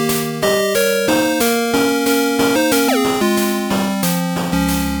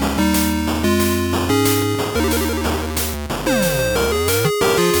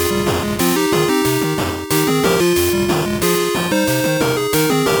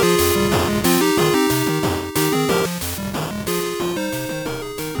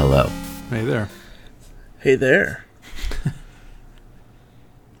Hey there.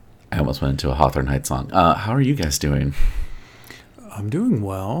 I almost went into a Hawthorne Heights song. How are you guys doing? I'm doing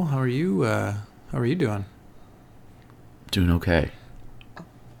well. How are you? How are you doing? Doing okay.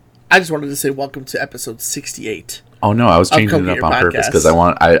 I just wanted to say welcome to episode 68. Oh no, I was changing Come it Get up Your on purpose because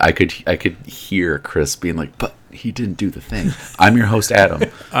I could hear Chris being like, but he didn't do the thing. I'm your host,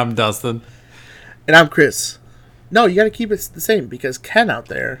 Adam. I'm Dustin. And I'm Chris. No, you got to keep it the same because Ken out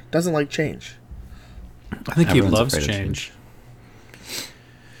there doesn't like change. I think Everyone's he loves afraid of change.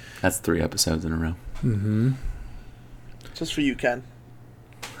 That's 3 episodes in a row. Mm-hmm. Just for you, Ken.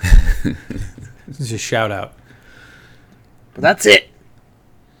 This is a shout out. But that's it.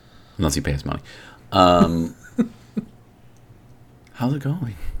 Unless he pays money. How's it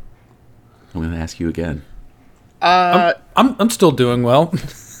going? I'm going to ask you again. I'm still doing well.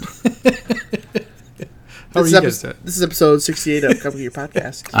 How are you guys doing? This is episode 68 of Come Get Your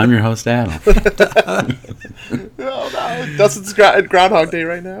Podcast. I'm your host, Adam. Oh no, Dustin's Groundhog Day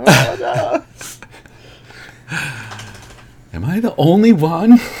right now. Oh no. Am I the only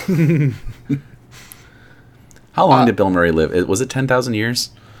one? How long did Bill Murray live? Was it 10,000 years?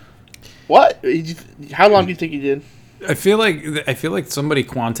 What? How long do you think he did? I feel like somebody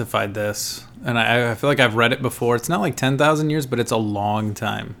quantified this, and I feel like I've read it before. It's not like 10,000 years, but it's a long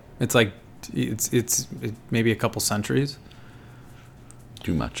time. It's like it's maybe a couple centuries.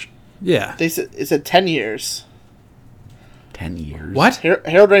 Too much. Yeah. It said 10 years. 10 years? What?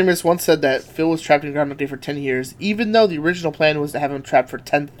 Harold Ramis once said that Phil was trapped in Groundhog Day for 10 years, even though the original plan was to have him trapped for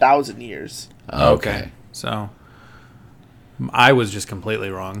 10,000 years. Okay. So I was just completely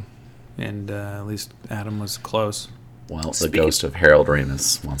wrong, and at least Adam was close. Well, the ghost of Harold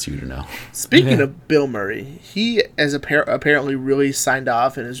Ramis wants you to know. Speaking of Bill Murray, he has apparently really signed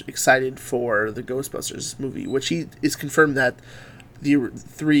off and is excited for the Ghostbusters movie, which he is confirmed that the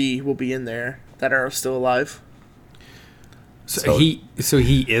 3 will be in there that are still alive. So he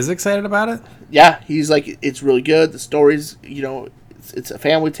is excited about it? Yeah, he's like, it's really good. The story's, it's a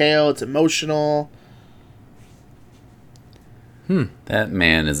family tale. It's emotional. That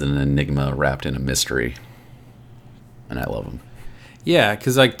man is an enigma wrapped in a mystery. And I love him. Yeah,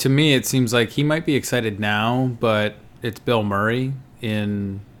 because to me it seems like he might be excited now, but it's Bill Murray.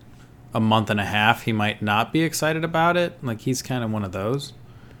 In a month and a half, he might not be excited about it. Like, he's kind of one of those.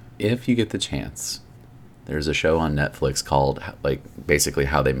 If you get the chance, there's a show on Netflix called, basically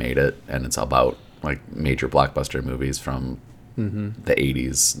How They Made It, and it's about, major blockbuster movies from the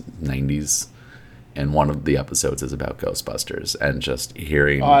 80s, 90s, and one of the episodes is about Ghostbusters, and just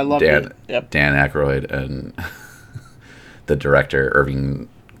hearing Dan Aykroyd and the director, Irving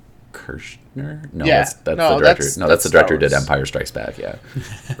Kershner? No, that's the director. That's the director who did Empire Strikes Back, yeah.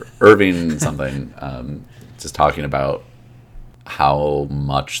 Irving something, just talking about how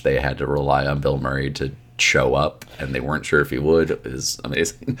much they had to rely on Bill Murray to show up, and they weren't sure if he would, is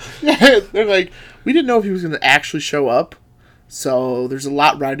amazing. Yeah, they're like, we didn't know if he was going to actually show up, so there's a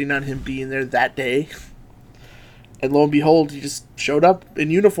lot riding on him being there that day. And lo and behold, he just showed up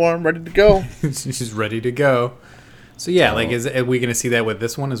in uniform, ready to go. He's just ready to go. So yeah, are we going to see that with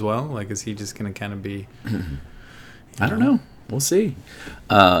this one as well? Is he just going to kind of be... I don't know. We'll see.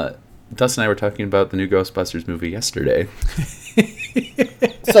 Dustin and I were talking about the new Ghostbusters movie yesterday.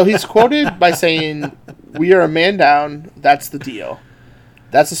 So he's quoted by saying, "We are a man down. That's the deal.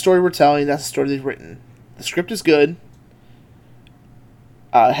 That's the story we're telling. That's the story they've written. The script is good.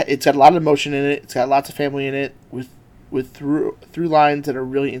 It's got a lot of emotion in it. It's got lots of family in it with through lines that are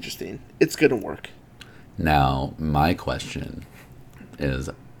really interesting. It's going to work." Now, my question is,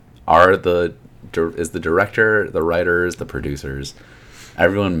 is the director, the writers, the producers,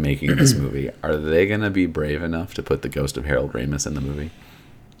 everyone making this movie, are they going to be brave enough to put the ghost of Harold Ramis in the movie?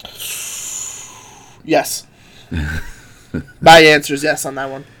 Yes. My answer is yes on that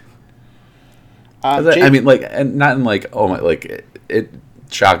one. I mean, and not in oh my, it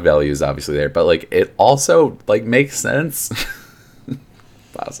shock value is obviously there, but it also makes sense.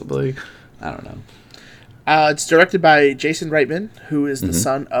 Possibly, I don't know. It's directed by Jason Reitman, who is the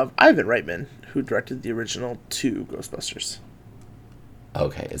son of Ivan Reitman, who directed the original 2 Ghostbusters.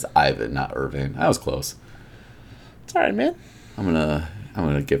 Okay, it's Ivan, not Irving. I was close. It's all right, man. I'm gonna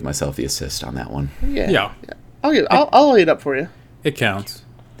give myself the assist on that one. Yeah. I'll lay it up for you. It counts.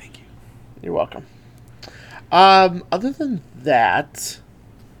 Thank you. You're welcome. Other than that,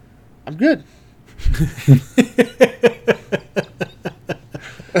 I'm good.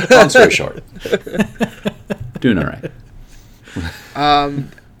 Long story short, doing all right.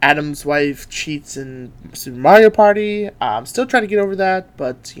 Adam's wife cheats in Super Mario Party. I'm still trying to get over that,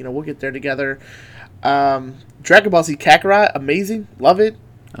 but we'll get there together. Dragon Ball Z Kakarot, amazing, love it.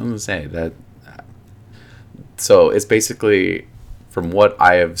 I'm gonna say that So it's basically, from what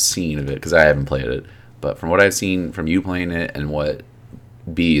I have seen of it, because I haven't played it, but from what I've seen from you playing it and what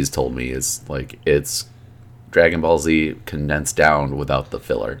B has told me, is like it's Dragon Ball Z condensed down without the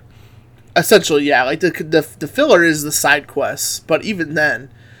filler. Essentially, yeah. Like the filler is the side quests, but even then,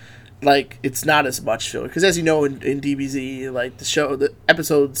 like it's not as much filler because, as you know, in DBZ, like the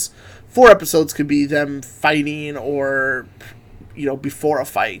episodes, 4 episodes could be them fighting or before a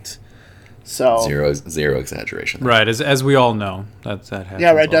fight. So Zero exaggeration. Right, as we all know, that happens.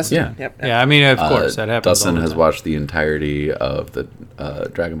 Yeah, right, Dustin. Yeah. Yep. Yeah, I mean, of course, that happens. Dustin all the has time. watched the entirety of the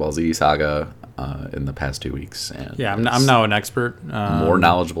Dragon Ball Z saga in the past 2 weeks, and Yeah, I'm now an expert. more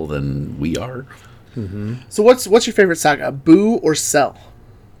knowledgeable than we are. So what's your favorite saga, Boo or Cell?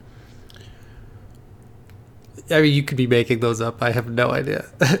 I mean, you could be making those up. I have no idea.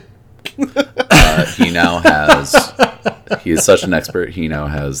 He now has. He is such an expert. He now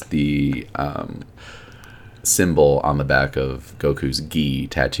has the symbol on the back of Goku's gi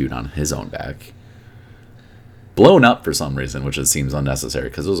tattooed on his own back. Blown up for some reason, which seems unnecessary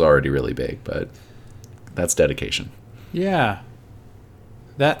because it was already really big, but that's dedication. Yeah,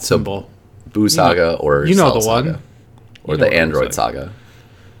 that symbol. Boo Saga or you know Cell the one. Saga, or You know the what it Android looks like. Saga.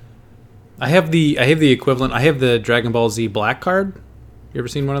 I have the equivalent. I have the Dragon Ball Z Black card. You ever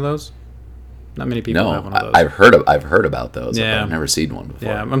seen one of those? Not many people No, have one of those. I've heard about those. Yeah. But I've never seen one before.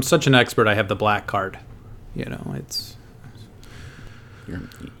 Yeah, I'm such an expert. I have the black card. It's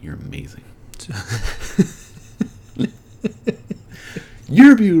You're amazing.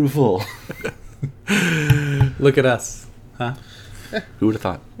 You're beautiful. look at us, huh? Who would have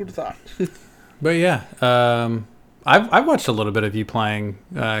thought? Who'd have thought? But yeah, I've watched a little bit of you playing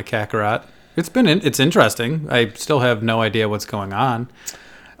Kakarot. It's interesting. I still have no idea what's going on.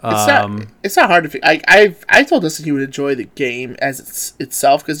 It's not hard to figure. I told Dustin he would enjoy the game as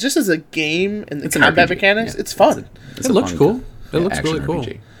itself because just as a game and the It's an combat RPG. mechanics, Yeah. it's fun. It's It a looks fun cool. It looks action really cool.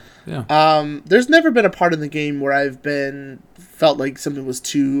 RPG. Yeah. There's never been a part in the game where I've felt like something was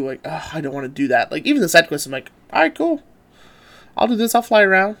too like, oh, I don't want to do that. Like even the side quests, I'm like, all right, cool. I'll do this. I'll fly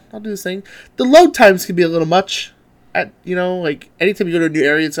around. I'll do this thing. The load times can be a little much. Like anytime you go to a new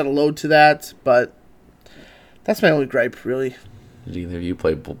area, it's gonna load to that. But that's my only gripe, really. Did either of you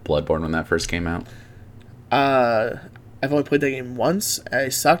play Bloodborne when that first came out? I've only played that game once. I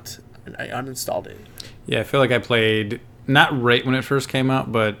sucked, and I uninstalled it. Yeah, I feel like I played not right when it first came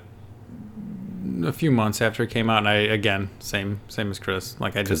out, but a few months after it came out, and I again same as Chris.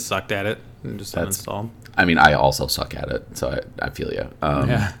 Like I just sucked at it and just uninstalled. I mean, I also suck at it, so I feel you.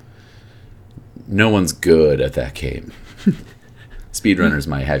 Yeah. No one's good at that game. Speedrunners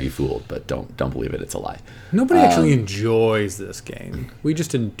might have you fooled, but don't believe it. It's a lie. Nobody actually enjoys this game. We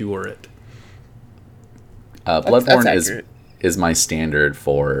just endure it. Bloodborne that's is accurate. is my standard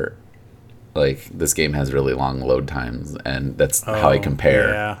for like this game has really long load times, and that's how I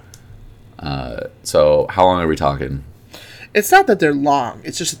compare. Yeah. So how long are we talking? It's not that they're long.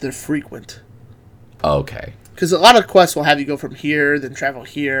 It's just that they're frequent. Okay. Because a lot of quests will have you go from here, then travel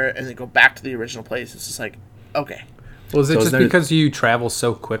here, and then go back to the original place. It's just like, okay. Well, is it So is just there- because you travel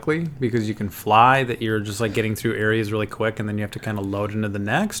so quickly because you can fly that you're just like getting through areas really quick and then you have to kind of load into the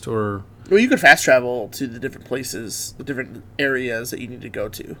next, or Well, you can fast travel to the different places, the different areas that you need to go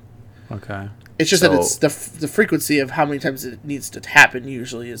to. okay? It's just that So- it's the frequency of how many times it needs to happen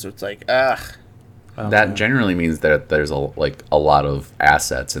usually is what's like, ugh. That generally means that there's a lot of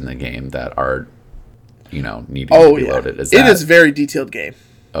assets in the game that are, needing Oh, to be yeah. loaded. Is It that is a very detailed game.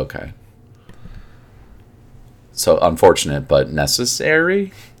 okay? So unfortunate, but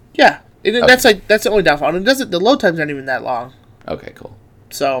necessary. Yeah. That's the only downfall. And the load times aren't even that long. Okay, cool.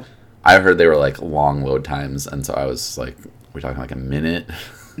 So, I heard they were like long load times, and so I was like, we're talking like a minute.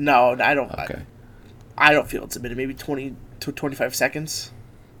 no, I don't. Okay, I don't feel it's a minute. Maybe 20 to 25 seconds.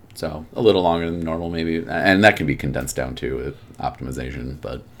 so a little longer than normal, maybe, and that can be condensed down too with optimization.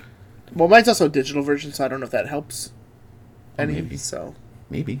 But Well, mine's also a digital version, so I don't know if that helps any. maybe. So,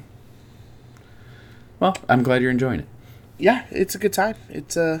 maybe. Well, I'm glad you're enjoying it, yeah, it's a good time.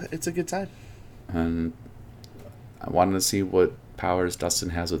 It's a good time. and I wanted to see what powers Dustin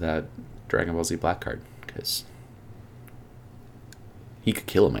has with that Dragon Ball Z Black card, because he could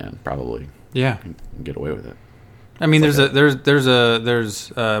kill a man probably Yeah. and get away with it. I mean, there's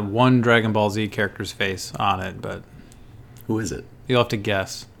one Dragon Ball Z character's face on it, but Who is it? you'll have to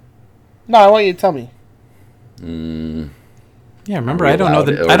guess. No, I want you to tell me. Yeah, remember, Are we I don't know allowed-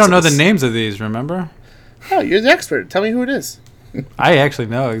 or I is don't know it the s- names of these. Remember? No, you're the expert. Tell me who it is. I actually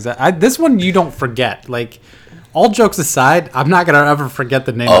know exactly. This one you don't forget. Like, all jokes aside, I'm not gonna ever forget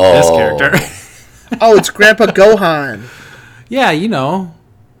the name of this Oh. character. Oh, it's Grandpa Gohan. Yeah,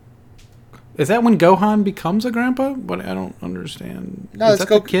 Is that when Gohan becomes a grandpa? What I don't understand. No, Is it's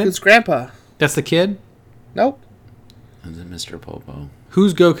that the kid? Goku's grandpa. That's the kid? Nope. Is it Mr. Popo?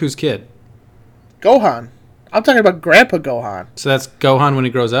 Who's Goku's kid? Gohan. I'm talking about Grandpa Gohan. So that's Gohan when he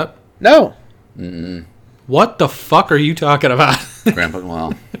grows up? No. What the fuck are you talking about? Grandpa,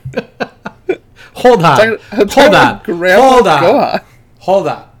 well, Hold on. I'm talking Hold on. about Grandpa Hold on. Gohan. Hold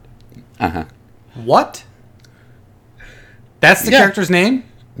on. uh-huh. What? That's the Yeah. character's name?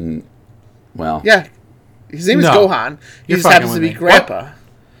 Well, Yeah. His name is No. Gohan. He You're just fucking happens to with be me. Grandpa.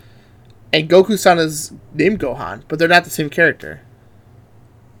 And Goku-san is named Gohan, but they're not the same character.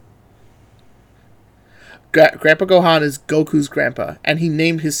 Grandpa Gohan is Goku's grandpa, and he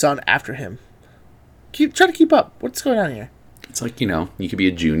named his son after him. Try to keep up. What's going on here? it's like, you could be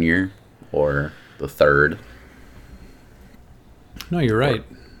a junior or the third No, you're right.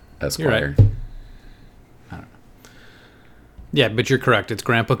 Esquire. right. Yeah, but you're correct. It's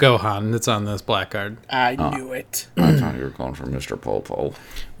Grandpa Gohan that's on this black card. I knew it. I thought you were going for Mr. Popo.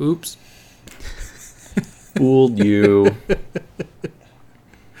 Oops. Fooled you.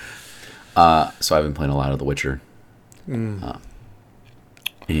 So I've been playing a lot of The Witcher. And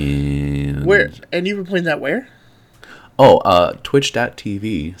Where? And you've been playing that where?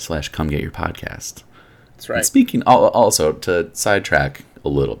 Twitch.tv/come get your podcast. That's And right. speaking also to sidetrack a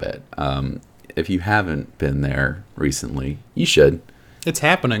little bit, if you haven't been there recently, you should. It's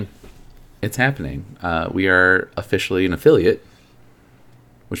happening. It's happening. We are officially an affiliate,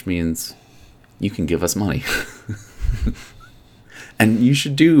 which means you can give us money. And you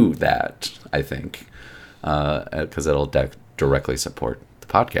should do that, I think, because it'll directly support the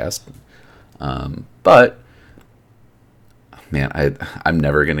podcast. But, man, I'm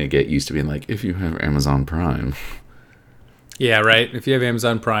never going to get used to being like, if you have Amazon Prime. Yeah, right. If you have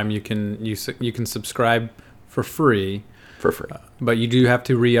Amazon Prime, you can subscribe for free. For free. But you do have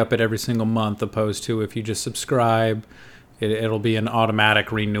to re-up it every single month, opposed to if you just subscribe, it'll be an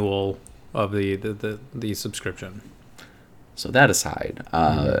automatic renewal of the subscription. So that aside,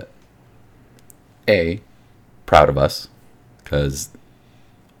 proud of us, because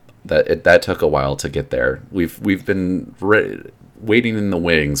that took a while to get there. We've been waiting in the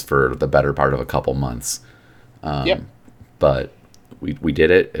wings for the better part of a couple months. Yep. But we did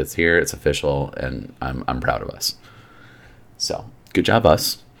it. It's here. It's official, and I'm proud of us. So good job,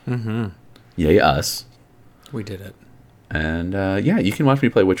 us. Mm-hmm. Yay, us. We did it. And you can watch me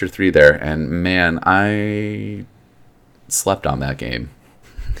play Witcher 3 there. And man, I slept on that game.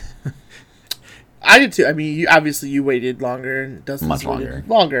 I did too. I mean, you waited longer, and Dustin Much waited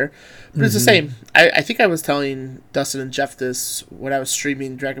longer, but it's the same. I think I was telling Dustin and Jeff this when I was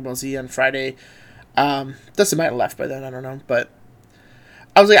streaming Dragon Ball Z on Friday. Dustin might have left by then. I don't know, but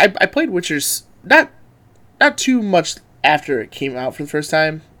I was like, I played Witcher's not too much after it came out for the first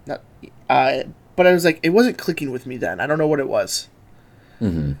time. But I was like, it wasn't clicking with me then. I don't know what it was.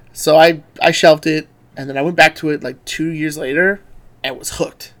 Mm-hmm. So I shelved it, and then I went back to it like 2 years later, and was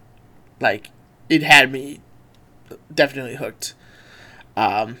hooked. Like, it had me definitely hooked.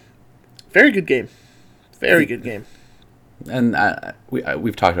 Very good game. Very good game. And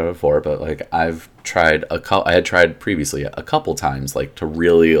we've talked about it before, but like I had tried previously a couple times, like to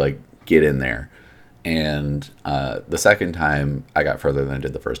really like get in there, and the second time I got further than I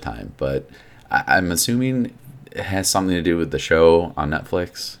did the first time. But I'm assuming it has something to do with the show on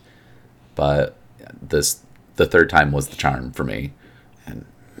Netflix. But the third time was the charm for me, and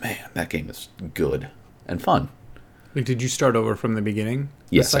man, that game is good and fun. Like, did you start over from the beginning?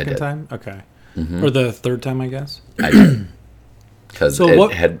 Yes, the I second did. time? Okay. Or the third time, I guess? I did. Because So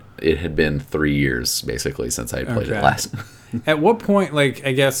it had been 3 years basically since I had played it Okay. last. At what point, like,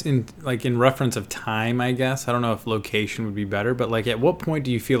 I guess in reference of time, I guess, I don't know if location would be better, but like at what point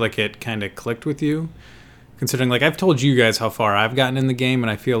do you feel like it kind of clicked with you? Considering, like, I've told you guys how far I've gotten in the game, and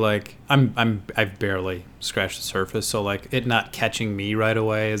I feel like I've barely scratched the surface. So like it not catching me right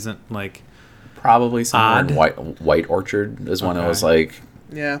away isn't like Probably somewhere in Odd. White Orchard is when it Okay. was like,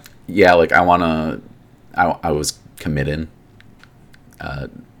 Yeah. yeah, like I was committing.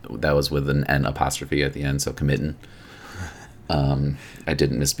 That was with an N apostrophe at the end, so committing. I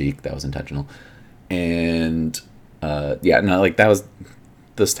didn't misspeak. That was intentional. And that was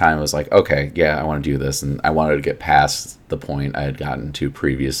this time. I was like, okay, yeah, I want to do this, and I wanted to get past the point I had gotten to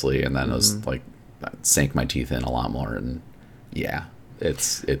previously, and then it was like sank my teeth in a lot more, and yeah,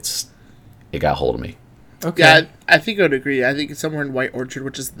 it got hold of me. okay. Yeah, I think I would agree. I think it's somewhere in White Orchard,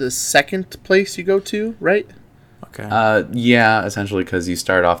 which is the second place you go to, right? Okay. Yeah, essentially because you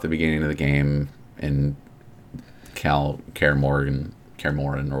start off the beginning of the game in Kaer Morhen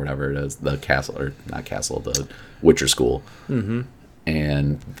or whatever it is, the castle, or not castle, the Witcher School. Mm-hmm.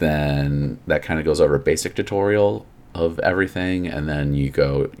 and then that kind of goes over a basic tutorial of everything, and then you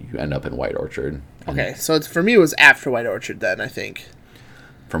end up in White Orchard. Okay, so for me, it was after White Orchard then, I think.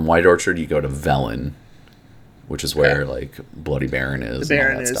 From White Orchard, you go to Velen, which is where, like, Bloody Baron is. The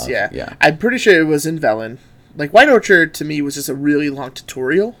Baron and all that is, stuff. yeah. I'm pretty sure it was in Velen. Like, White Orchard, to me, was just a really long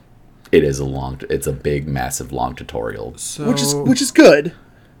tutorial. It is it's a big, massive, long tutorial. So Which is good.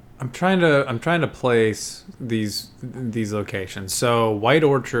 I'm trying to place these locations. So White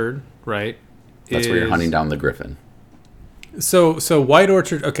Orchard, right? That's where you're hunting down the Griffin. So White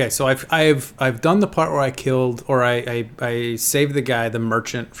Orchard. Okay, so I've done the part where I killed or I saved the guy, the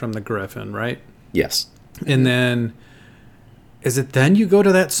merchant from the Griffin, right? Yes. And then, is it then you go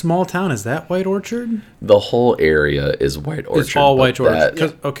to that small town? Is that White Orchard? The whole area is White Orchard. It's all White Orchard.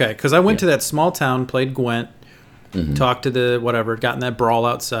 That, Because I went to that small town, played Gwent, talked to the whatever, got in that brawl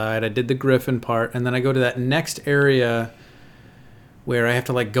outside. I did the Griffin part, and then I go to that next area where I have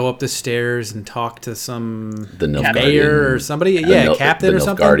to like go up the stairs and talk to some the Nilfgaardian mayor or somebody. Captain or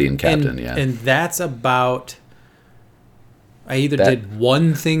something. Nilfgaardian captain, and, yeah. And that's about. I either did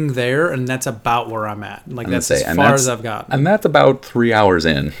one thing there, and that's about where I'm at. Like that's as far as I've gotten. And that's about 3 hours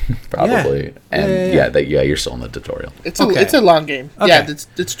in, probably. Yeah. And you're still in the tutorial. It's a long game. Okay. Yeah,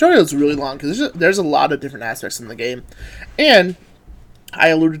 the tutorial is really long because there's a lot of different aspects in the game, and I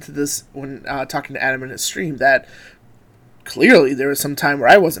alluded to this when talking to Adam in his stream that clearly there was some time where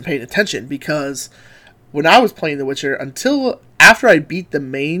I wasn't paying attention because when I was playing The Witcher, until after I beat the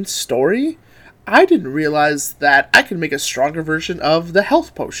main story, I didn't realize that I could make a stronger version of the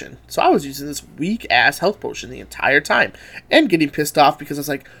health potion. So I was using this weak-ass health potion the entire time and getting pissed off because I was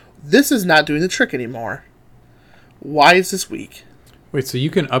like, this is not doing the trick anymore. Why is this weak? Wait, so you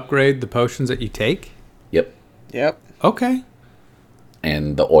can upgrade the potions that you take? Yep. Okay.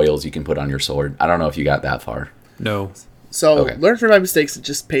 And the oils you can put on your sword. I don't know if you got that far. No. So learn from my mistakes and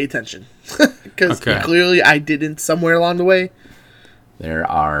just pay attention. Because clearly I didn't somewhere along the way. There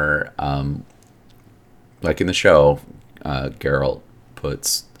are, like in the show, Geralt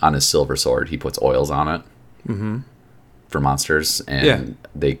puts on his silver sword, he puts oils on it for monsters. And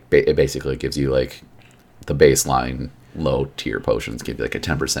it basically gives you like the baseline low tier potions give you like a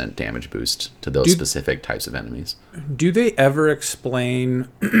 10% damage boost to those specific types of enemies. Do they ever explain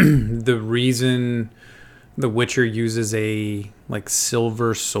the reason The Witcher uses a like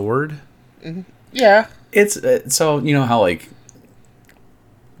silver sword? Mm-hmm. Yeah. It's so you know how like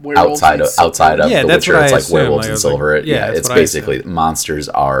werewolves outside of The Witcher, it's like werewolves and silver. It's basically monsters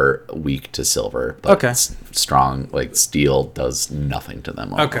are weak to silver, but strong like steel does nothing to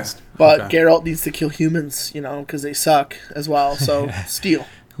them. Almost. But Geralt needs to kill humans, because they suck as well. So steel.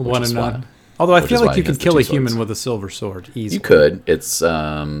 One and none. Although I feel like you could kill a human with a silver sword easily. You could. It's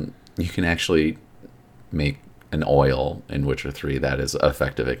you can actually make an oil in Witcher 3 that is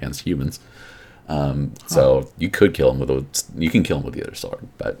effective against humans. So you could kill him with the other sword,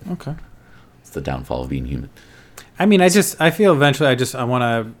 but it's the downfall of being human. I mean, I feel eventually I want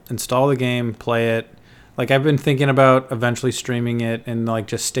to install the game, play it. Like I've been thinking about eventually streaming it and like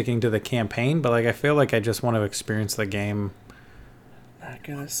just sticking to the campaign, but like I feel like I just want to experience the game. Not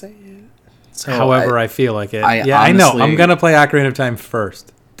gonna say it. So however I feel like it. Honestly, I know. I'm gonna play Ocarina of Time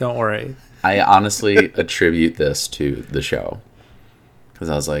first. Don't worry. I honestly attribute this to the show. Because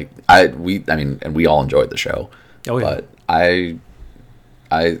I was like, and we all enjoyed the show. Oh, yeah. But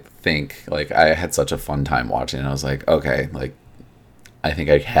I think, like, I had such a fun time watching it. I was like, okay, like, I think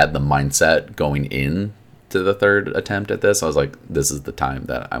I had the mindset going in to the third attempt at this. I was like, this is the time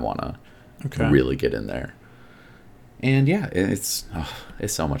that I want to really get in there. And yeah, it's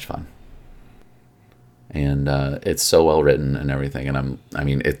so much fun. And it's so well written and everything. And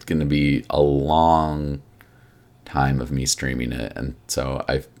it's going to be a long time of me streaming it, and so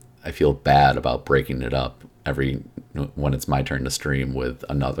I feel bad about breaking it up when it's my turn to stream with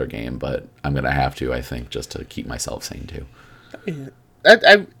another game, but I'm gonna have to, I think, just to keep myself sane too.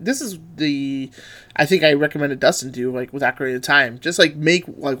 This is I think I recommended Dustin do like with Ocarina of Time. Just like make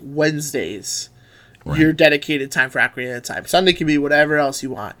like Wednesdays your dedicated time for Ocarina of Time. Sunday can be whatever else you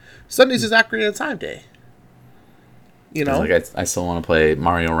want. Sundays is Ocarina of Time day. Like I still want to play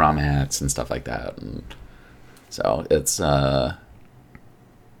Mario ROM hats and stuff like that. And so it's, I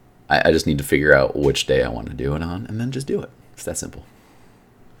just need to figure out which day I want to do it on, and then just do it. It's that simple.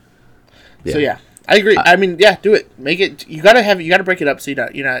 Yeah. So yeah, I agree. Do it. Make it. You gotta break it up so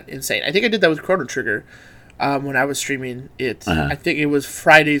you're not insane. I think I did that with Chrono Trigger, when I was streaming it. I think it was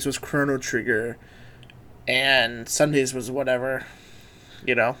Fridays was Chrono Trigger, and Sundays was whatever,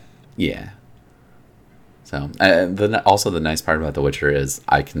 Yeah. So, also the nice part about The Witcher is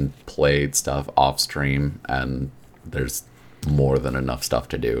I can play stuff off stream, and there's more than enough stuff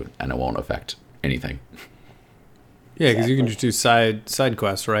to do, and it won't affect anything. Yeah, because you can just do side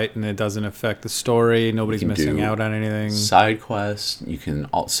quests, right? And it doesn't affect the story. Nobody's missing do out on anything. Side quests. You can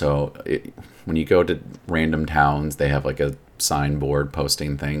also, when you go to random towns, they have like a signboard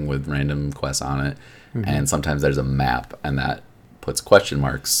posting thing with random quests on it. And sometimes there's a map, and that puts question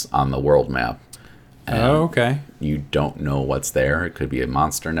marks on the world map. And Oh, okay. you don't know what's there. It could be a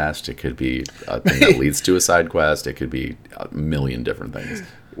monster nest. It could be a thing that leads to a side quest. It could be a million different things.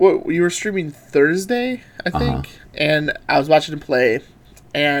 Well, you were streaming Thursday, I think, and I was watching him play,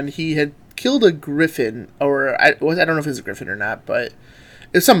 and he had killed a griffin, or I don't know if it was a griffin or not, but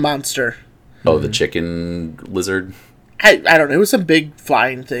it's some monster. Oh, the chicken lizard. I don't know. It was some big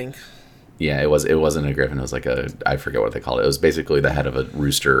flying thing. Yeah, it wasn't a griffin. It was like I forget what they called it. It was basically the head of a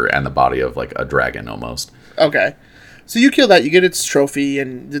rooster and the body of like a dragon almost. Okay, so you kill that, you get its trophy,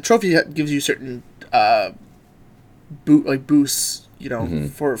 and the trophy gives you certain boosts,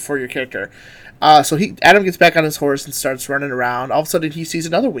 for your character. So Adam gets back on his horse and starts running around. All of a sudden, he sees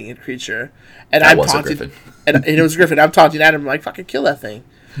another winged creature, and That I'm was a taunting, griffin. and it was a griffin. I'm taunting Adam, like, fucking kill that thing.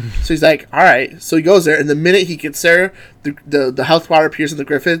 So he's like, all right. So he goes there, and the minute he gets there, the health bar appears in the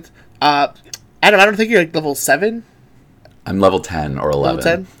griffin. Adam, I don't think you're like level 7. I'm level 10 or 11.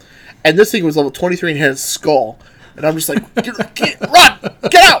 Level 10, and this thing was level 23 and had a skull. And I'm just like, run,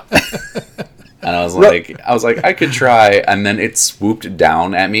 get out. And I was like, I could try. And then it swooped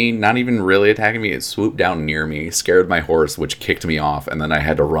down at me, not even really attacking me. It swooped down near me, scared my horse, which kicked me off. And then I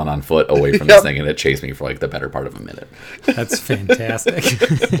had to run on foot away from this thing, and it chased me for like the better part of a minute. That's fantastic.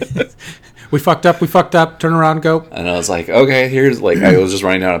 We fucked up, turn around, go. And I was like, okay, here's like, I was just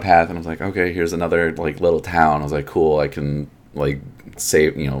running down a path, and I was like, okay, here's another like little town. I was like, cool, I can like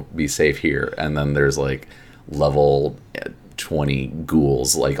save, be safe here. And then there's like level 20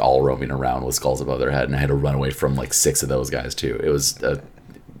 ghouls like all roaming around with skulls above their head, and I had to run away from like 6 of those guys too. It was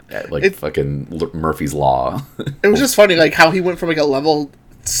fucking Murphy's Law. It was just funny, like how he went from like a level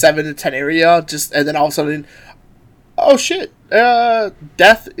 7 to 10 area, and then all of a sudden, oh shit,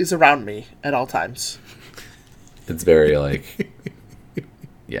 death is around me at all times. It's very like,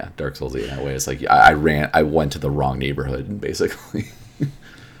 yeah, Dark Souls-y in that way. It's like I went to the wrong neighborhood basically.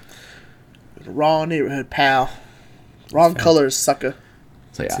 Wrong neighborhood, pal. Wrong colors, sucker.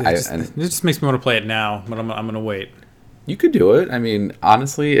 So yeah, It just makes me want to play it now, but I'm gonna wait. you could do it. I mean,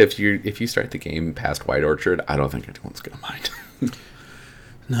 honestly, if you start the game past White Orchard, I don't think anyone's gonna mind.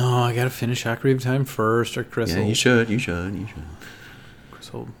 No, I gotta finish Ocarina of Time first, or Chris. Yeah, will, you should.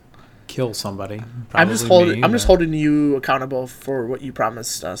 Chris will kill somebody. I'm just holding you accountable for what you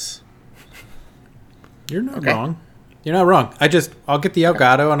promised us. You're not wrong. You're not wrong. I'll get the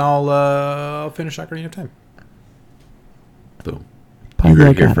Elgato and I'll finish Ocarina of Time. Boom. You heard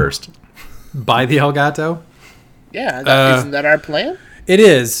it here first. Buy the Elgato? Yeah, isn't that our plan? It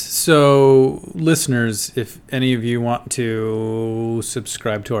is. So, listeners, if any of you want to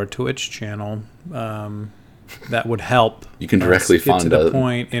subscribe to our Twitch channel, that would help. You can directly get fund to the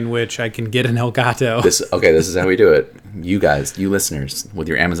point in which I can get an Elgato. This is how we do it. You guys, you listeners, with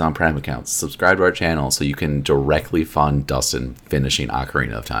your Amazon Prime accounts, subscribe to our channel so you can directly fund Dustin finishing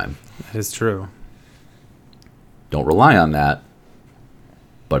Ocarina of Time. That is true. Don't rely on that,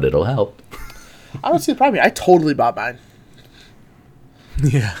 but it'll help. I don't see the problem. I totally bought mine.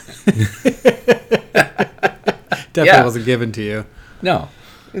 Yeah. Definitely wasn't given to you. No.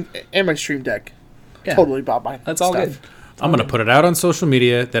 And my Stream Deck. Yeah. Totally bought mine. That's all stuff. good. I'm going to put it out on social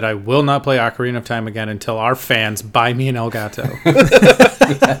media that I will not play Ocarina of Time again until our fans buy me an Elgato.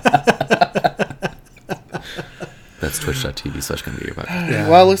 That's twitch.tv/GoneVideo. Yeah.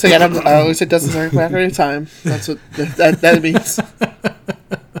 Well, it looks like it doesn't start back any time. That's what that means.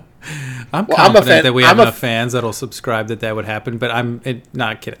 I'm Well, confident that we have enough fans that'll subscribe that would happen, but I'm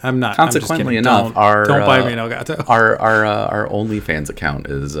not kidding. I'm not. Consequently I'm just enough, kidding. Don't buy me an Elgato. Our OnlyFans account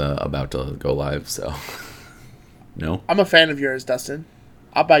is about to go live, so no. I'm a fan of yours, Dustin.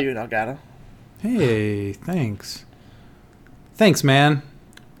 I'll buy you an Elgato. Hey, thanks. Thanks, man.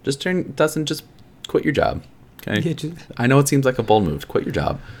 Just quit your job. Okay. Yeah, I know it seems like a bold move. Quit your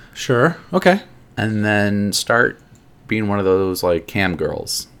job. Sure. Okay. And then start being one of those like cam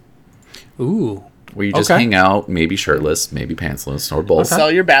girls Ooh. where you just hang out, maybe shirtless, maybe pantsless, or both.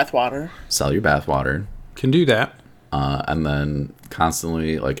 Sell your bathwater. Sell your bathwater. Can do that. And then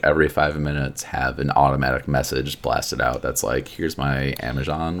constantly, like every 5 minutes, have an automatic message blasted out that's like, here's my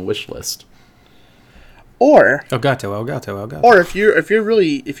Amazon wish list. Or Elgato. Or if you're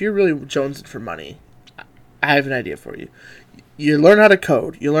really jonesing for money, I have an idea for you. You learn how to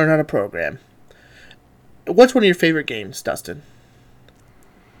code. You learn how to program. What's one of your favorite games, Dustin?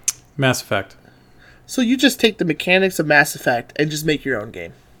 Mass Effect. So you just take the mechanics of Mass Effect and just make your own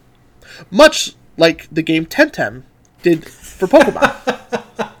game. Much like the game Temtem did for Pokemon.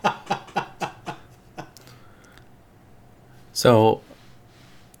 So,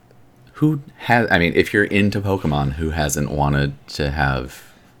 if you're into Pokemon, who hasn't wanted to have,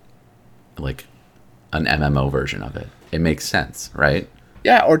 like, an MMO version of it? It makes sense, right?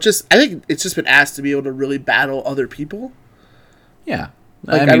 Yeah, or just, I think it's just been asked to be able to really battle other people. Yeah.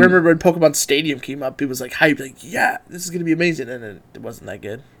 Like, I remember when Pokemon Stadium came up, it was like hyped, like, yeah, this is going to be amazing, and it wasn't that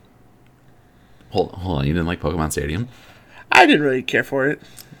good. Hold on, you didn't like Pokemon Stadium? I didn't really care for it.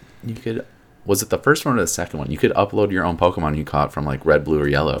 You could... Was it the first one or the second one? You could upload your own Pokemon you caught from, like, Red, Blue, or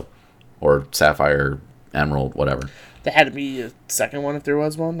Yellow. Or Sapphire, Emerald, whatever. There had to be a second one if there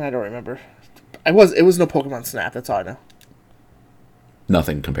was one. I don't remember. It was no Pokemon Snap, that's all I know.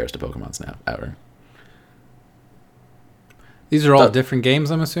 Nothing compares to Pokemon Snap, ever. These are all different games,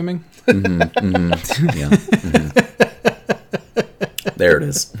 I'm assuming? Yeah. There it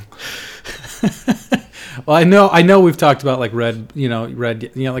is. Well, I know we've talked about like Red,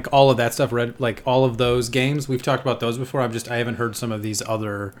 like all of that stuff, like all of those games. We've talked about those before. I haven't heard some of these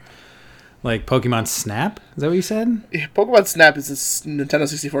other, like Pokemon Snap. Is that what you said? Yeah, Pokemon Snap is this Nintendo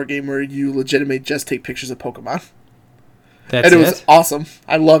 64 game where you legitimately just take pictures of Pokemon. That's it was awesome.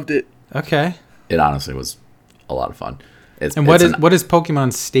 I loved it. Okay. It honestly was a lot of fun. What is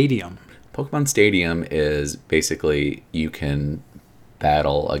Pokemon Stadium? Pokemon Stadium is basically you can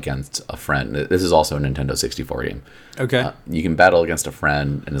battle against a friend. This is also a Nintendo 64 game. Okay. You can battle against a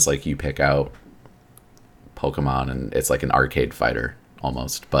friend, and it's like you pick out Pokemon, and it's like an arcade fighter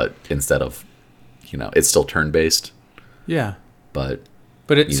almost, but instead of, it's still turn-based. Yeah. But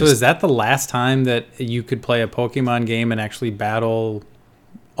is that the last time that you could play a Pokemon game and actually battle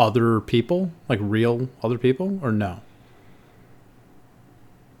other people, like real other people, or no?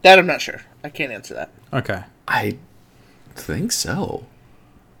 That I'm not sure. I can't answer that. Okay. I think so.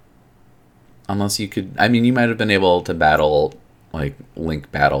 Unless you could... I mean, you might have been able to battle, like,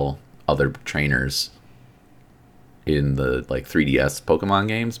 Link battle other trainers in the, like, 3DS Pokemon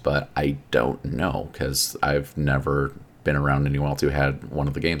games, but I don't know, because I've never been around anyone else who had one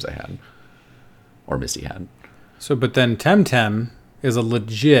of the games I had. Or Misty had. So, but then Temtem is a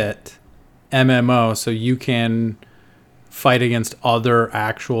legit MMO, so you can fight against other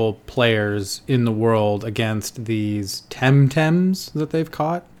actual players in the world against these Temtems that they've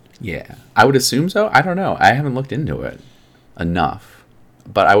caught? Yeah. I would assume so. I don't know. I haven't looked into it enough.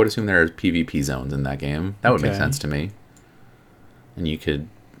 But I would assume there are PvP zones in that game. That would make sense to me. And you could...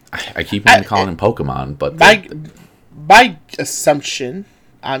 I keep on calling them Pokemon, but... My assumption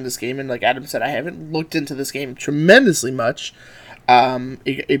on this game, and like Adam said, I haven't looked into this game tremendously much.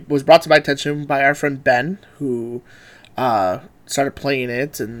 It was brought to my attention by our friend Ben, who started playing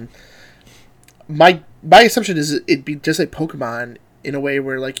it, and my assumption is it'd be just like Pokemon in a way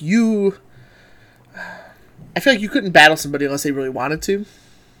where like I feel like you couldn't battle somebody unless they really wanted to.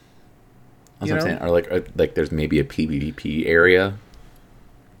 That's what I'm saying. Or like there's maybe a PvP area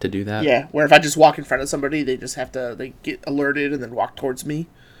to do that. Yeah, where if I just walk in front of somebody, they just have to get alerted and then walk towards me.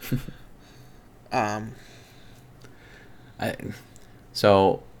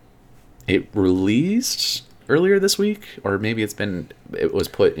 So it released earlier this week, or maybe it was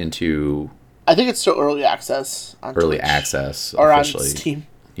put into... I think it's still early access on early Twitch. Access or officially. On Steam.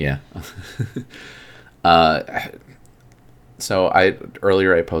 Yeah. So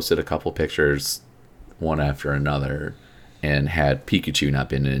earlier I posted a couple pictures, one after another, and had Pikachu not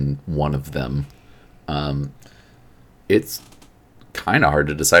been in one of them. It's kind of hard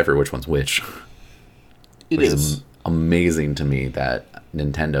to decipher which one's which. It is amazing to me that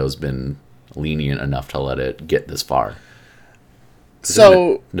Nintendo's been lenient enough to let it get this far.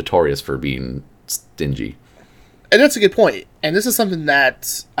 So notorious for being stingy. And that's a good point. And this is something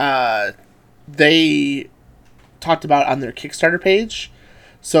that they talked about on their Kickstarter page.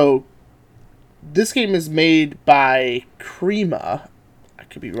 So this game is made by Crema. I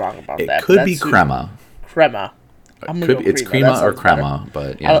could be wrong about that. It could be Crema. Crema. It's Crema or Crema,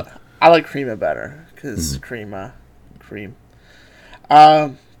 but yeah. I like Crema better because cream.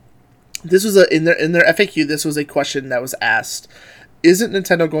 This was in their FAQ. This was a question that was asked: isn't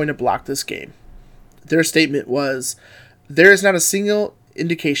Nintendo going to block this game? Their statement was, there is not a single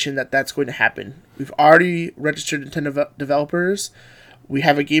indication that that's going to happen. We've already registered Nintendo developers. We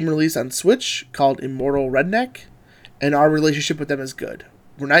have a game release on Switch called Immortal Redneck, and our relationship with them is good.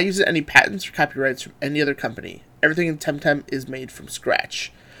 We're not using any patents or copyrights from any other company. Everything in Temtem is made from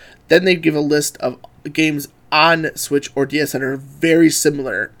scratch. Then they give a list of games on Switch or DS that are very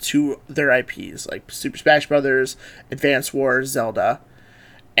similar to their IPs, like Super Smash Bros., Advance Wars, Zelda.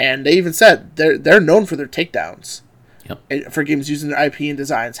 And they even said they're known for their takedowns. Yep. For games using their IP and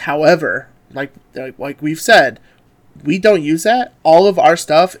designs. However, like we've said, we don't use that. All of our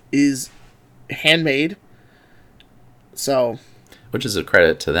stuff is handmade. So, which is a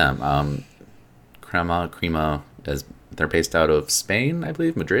credit to them. Crema, as they're based out of Spain, I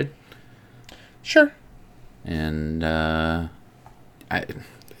believe, Madrid. Sure. And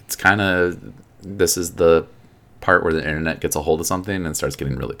it's kind of, this is the part where the internet gets a hold of something and starts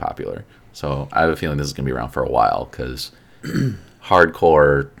getting really popular. So I have a feeling this is going to be around for a while, because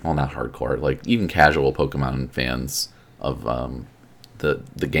hardcore, well, not hardcore, like even casual Pokemon fans of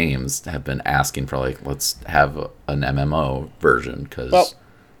the games have been asking for, like, let's have an MMO version, because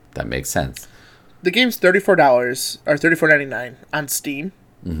that makes sense. The game's $34 or $34.99 on Steam,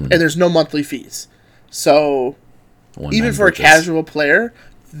 and there's no monthly fees. So even for a casual player,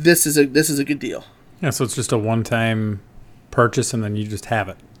 this is a good deal. Yeah, so it's just a one-time purchase, and then you just have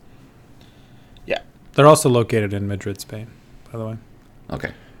it. Yeah. They're also located in Madrid, Spain, by the way.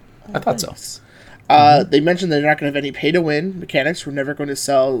 Okay. I thought so. They mentioned they're not going to have any pay-to-win mechanics. We're never going to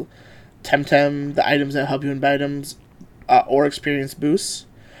sell Temtem, the items that help you in items, or experience boosts.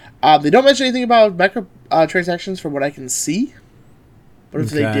 They don't mention anything about micro transactions from what I can see. But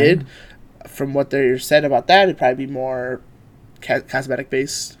if they did, from what they said about that, it'd probably be more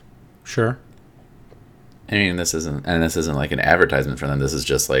cosmetic-based. Sure. I mean, this isn't like an advertisement for them. This is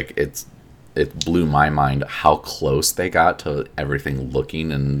just like, it blew my mind how close they got to everything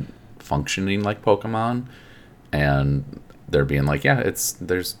looking and functioning like Pokemon, and they're being like, yeah,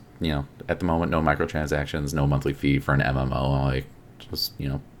 there's at the moment no microtransactions, no monthly fee for an MMO, like, just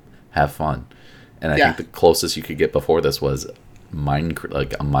have fun. And I think the closest you could get before this was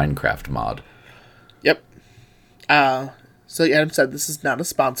like a Minecraft mod. Yep. So Adam said this is not a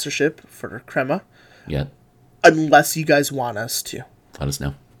sponsorship for Crema Yet. Unless you guys want us to. Let us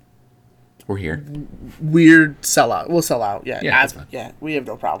know. We're here. Weird sellout. We'll sell out. Yeah. Yeah, that's fine. Yeah, we have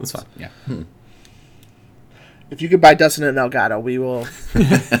no problems. That's fine. Yeah. If you could buy Dustin and Elgato, we will.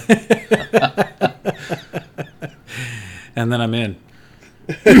 And then I'm in.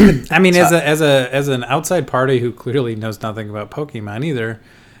 I mean, as an outside party who clearly knows nothing about Pokemon either,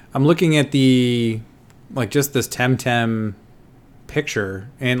 I'm looking at just this Temtem picture,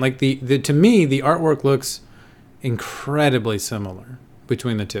 and like the to me the artwork looks incredibly similar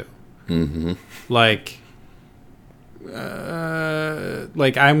between the two. Mm-hmm. Like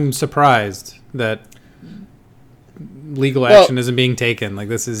I'm surprised that legal action isn't being taken. Like,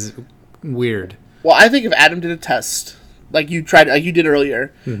 this is weird. Well, I think if Adam did a test, like you did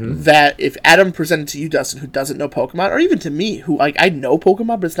earlier, that if Adam presented to you, Dustin, who doesn't know Pokemon, or even to me, who, like, I know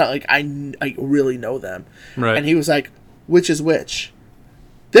Pokemon, but it's not like I really know them. Right. And he was like, which is which?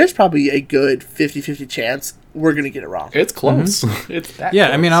 There's probably a good 50-50 chance we're going to get it wrong. It's close. It's that Yeah,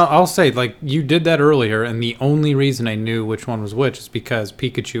 close. I mean, I'll say, like, you did that earlier, and the only reason I knew which one was which is because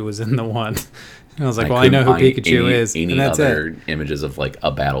Pikachu was in the one. And I was like, I know who Pikachu is. Any and that's other images of, like,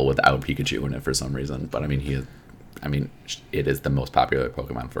 a battle without Pikachu in it for some reason. But, I mean, it is the most popular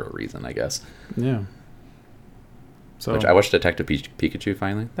Pokemon for a reason, I guess. Yeah. So, Which I watched Detective Pikachu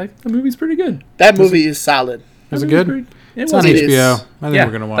finally. Like, the movie's pretty good. That movie is solid. is it good? It's on It HBO. is. I think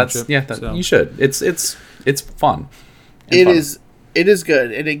we're going to watch it. Yeah, so. you should. It's fun. It is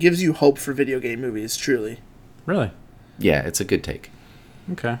good, and it gives you hope for video game movies, truly. Really? Yeah, it's a good take.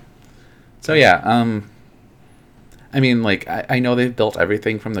 Okay. So yeah, I mean, like, I know they've built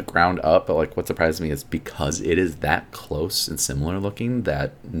everything from the ground up, but, like, what surprised me is because it is that close and similar looking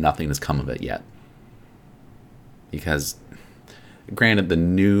that nothing has come of it yet. Because, granted, the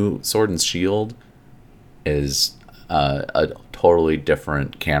new Sword and Shield is a totally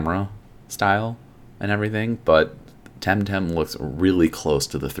different camera style and everything, but Temtem looks really close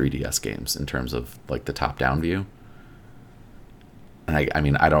to the 3DS games in terms of, like, the top-down view. And I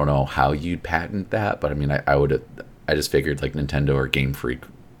mean, I don't know how you'd patent that, but I mean, I just figured, like, Nintendo or Game Freak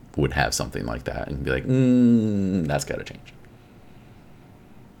would have something like that and be like, that's got to change.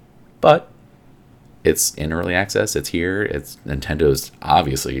 But it's in early access. It's here. Nintendo's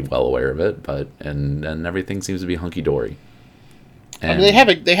obviously well aware of it, and everything seems to be hunky dory. I mean,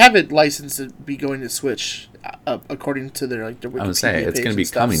 they have it licensed to be going to Switch, according to their Wikipedia I would say it's going to be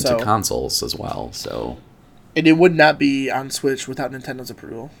stuff, coming to consoles as well. So, and it would not be on Switch without Nintendo's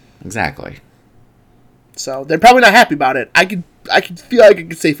approval. Exactly. So they're probably not happy about it. I could feel like I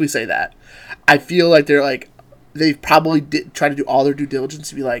could safely say that. I feel like they've probably tried to do all their due diligence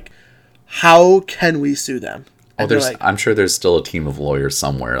to be like, how can we sue them? And I'm sure there's still a team of lawyers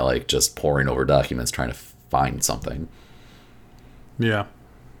somewhere, like, just poring over documents trying to find something. Yeah.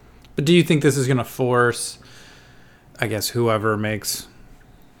 But do you think this is going to force, I guess, whoever makes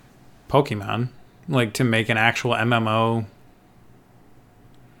Pokemon, like to make an actual MMO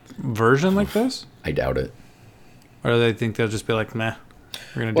version like this? I doubt it. Or do they think they'll just be like, meh,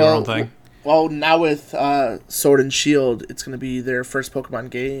 we're gonna do our own thing? Well, now with Sword and Shield, it's going to be their first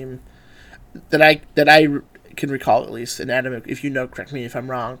Pokemon game that I can recall, at least. And Adam, if you know, correct me if I'm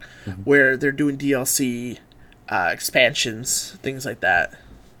wrong, where they're doing DLC expansions, things like that.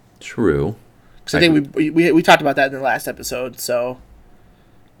 True. Because I think we talked about that in the last episode. So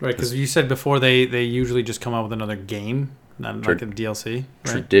Right, because you said before they usually just come out with another game, not like a DLC. Right?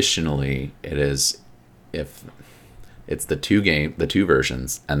 Traditionally, it is if it's the two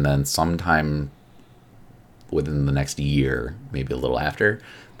versions, and then sometime within the next year, maybe a little after,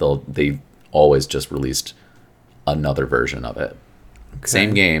 they've always just released another version of it. Okay.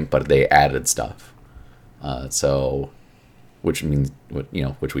 Same game, but they added stuff. So, which means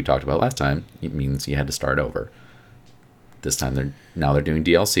which we talked about last time. It means you had to start over. This time they're doing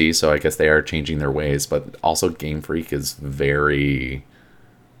DLC, so I guess they are changing their ways. But also, Game Freak's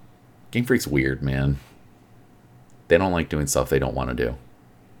weird, man. They don't like doing stuff they don't want to do.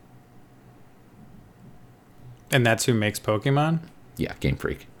 And that's who makes Pokemon? Yeah, Game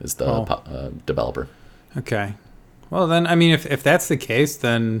Freak is the developer. Okay. Well, then, I mean, if that's the case,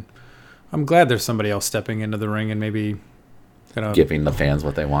 then I'm glad there's somebody else stepping into the ring and maybe giving the fans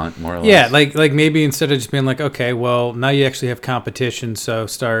what they want, more or less. Yeah, like maybe instead of just being like, okay, well, now you actually have competition, so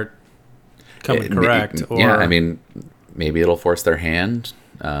start coming correct. Yeah, I mean, maybe it'll force their hand.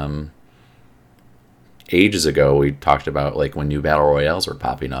 Ages ago, we talked about like when new battle royales were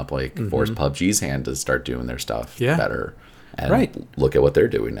popping up, like force PUBG's hand to start doing their stuff better. And look at what they're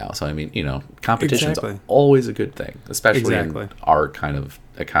doing now. So I mean, competition's always a good thing, especially in our kind of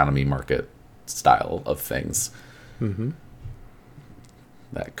economy market style of things. Mm-hmm.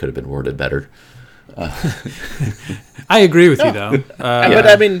 That could have been worded better. I agree with you though.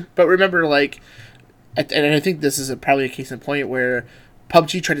 But remember, like, and I think this is probably a case in point where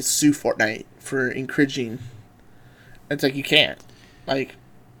PUBG tried to sue Fortnite for infringing. It's like you can't, like,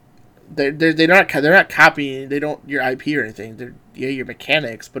 they're not copying. They don't your IP or anything. They're your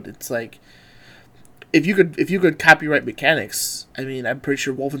mechanics, but it's like if you could copyright mechanics, I mean, I'm pretty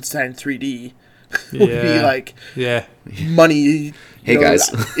sure Wolfenstein 3D would be like money. Hey guys,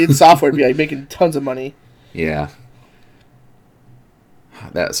 in software, would be like making tons of money. Yeah.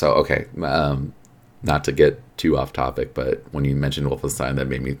 Okay. Not to get too off topic, but when you mentioned Wolfenstein, that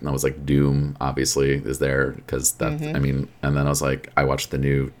made me. I was like, Doom obviously is there because that. I mean, and then I was like, I watched the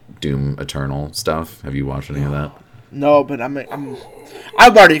new Doom Eternal stuff. Have you watched any of that? No, but I'm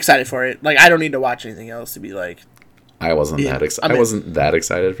already excited for it. Like, I don't need to watch anything else to be like. I wasn't that excited. I wasn't that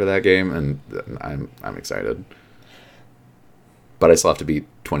excited for that game, and I'm excited. But I still have to beat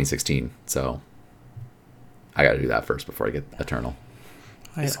 2016, so I got to do that first before I get Eternal.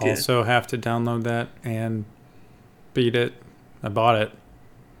 I also have to download that and beat it. I bought it.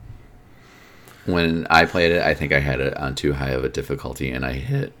 When I played it, I think I had it on too high of a difficulty, and I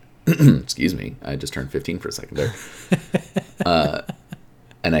hit. Excuse me, I just turned 15 for a second there.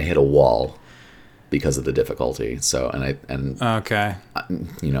 And I hit a wall because of the difficulty. So okay.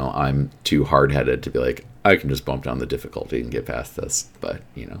 I'm too hard headed to be like, I can just bump down the difficulty and get past this, but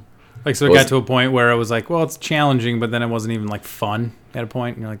Like, so it got to a point where it was like, well, it's challenging, but then it wasn't even like fun at a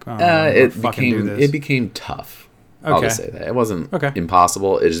point. And you're like, it became tough. Okay. I'll just say that. It wasn't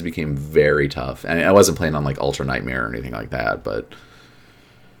impossible. It just became very tough. And I wasn't playing on like Ultra Nightmare or anything like that, but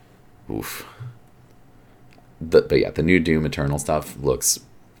oof. But yeah, the new Doom Eternal stuff looks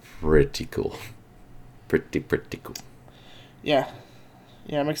pretty cool. Pretty cool. Yeah.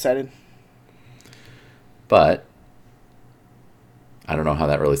 Yeah, I'm excited. But I don't know how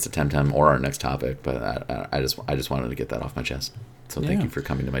that relates to Temtem or our next topic, but I just wanted to get that off my chest. So thank you for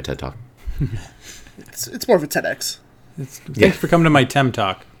coming to my TED Talk. It's more of a TEDx. Thanks for coming to my Tem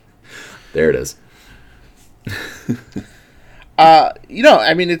Talk. There it is. I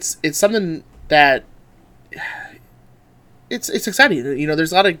mean, it's something that it's exciting.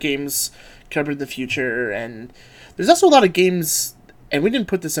 There's a lot of games coming in the future, and there's also a lot of games, and we didn't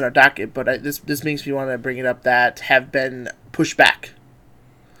put this in our docket, but this makes me want to bring it up, that have been pushed back.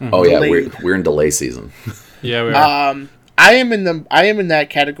 Oh delayed. Yeah, we're in delay season. Yeah, we are. I am in that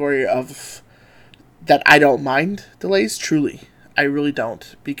category of that I don't mind delays. Truly, I really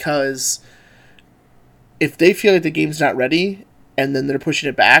don't, because if they feel like the game's not ready and then they're pushing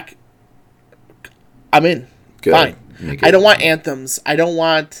it back, I'm in. Good. Fine. I don't want Anthems. I don't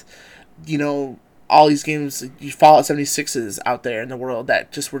want all these games, Fallout 76s out there in the world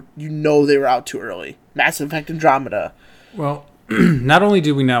that just were they were out too early. Mass Effect Andromeda. Well, not only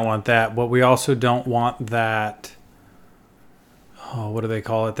do we not want that, but we also don't want that. what do they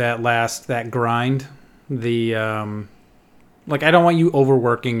call it? That grind. The like, I don't want you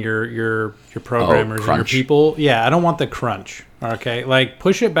overworking your programmers and your crunch. people. Yeah, I don't want the crunch. Okay, like,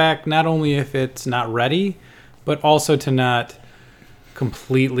 push it back, not only if it's not ready, but also to not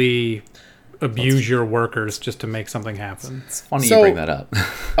completely abuse your workers just to make something happen. It's funny So- you bring that up.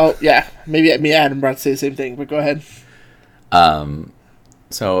 Oh yeah, maybe me and Adam brought to say the same thing, but go ahead.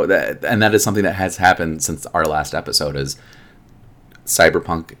 So that is something that has happened since our last episode. Is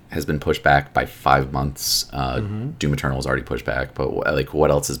Cyberpunk has been pushed back by 5 months. Doom Eternal was already pushed back, but like,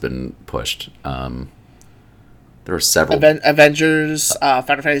 what else has been pushed? There were several Avengers,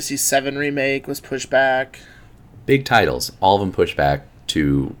 Final Fantasy VII remake was pushed back. big titles. All of them pushed back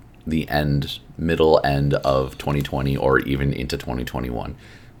to the middle end of 2020 or even into 2021,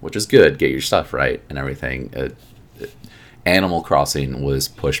 which is good. Get your stuff right and everything. Animal Crossing was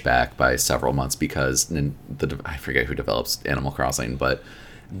pushed back by several months because I forget who develops Animal Crossing, but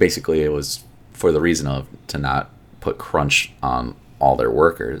basically it was for the reason of to not put crunch on all their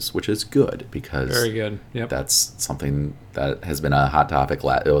workers, which is good because Very good. Yep. that's something that has been a hot topic.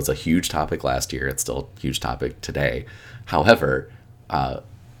 It was a huge topic last year. It's still a huge topic today. However,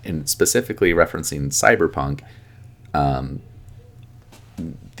 in specifically referencing Cyberpunk,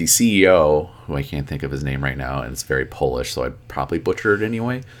 the CEO, who I can't think of his name right now, and it's very Polish, so I'd probably butcher it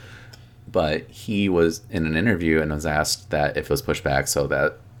anyway. But he was in an interview and was asked that if it was pushed back so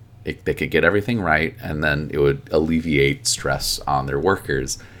that they could get everything right, and then it would alleviate stress on their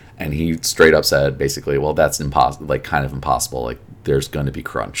workers. And he straight up said, basically, well, that's impossible, like, kind of impossible. Like, there's going to be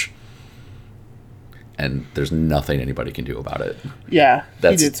crunch, and there's nothing anybody can do about it. Yeah,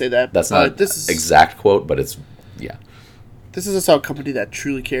 he did say that. That's not this is exact quote, but it's yeah. This is also a company that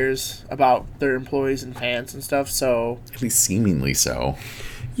truly cares about their employees and fans and stuff. So At least seemingly so.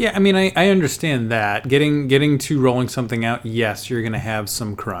 Yeah, I mean, I understand that getting to rolling something out. Yes, you're going to have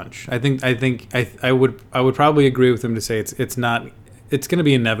some crunch. I would probably agree with him to say it's not. It's going to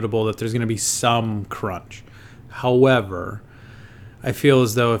be inevitable that there's going to be some crunch. However, I feel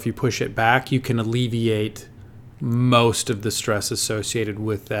as though if you push it back, you can alleviate most of the stress associated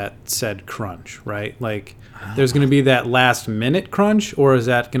with that said crunch, right? Like, there's going to be that last minute crunch, or is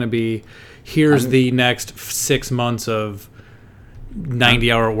that going to be here's the next 6 months of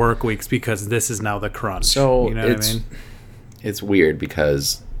 90-hour work weeks because this is now the crunch. So you know what I mean? It's weird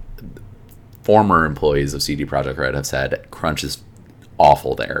because former employees of CD Projekt Red have said crunch is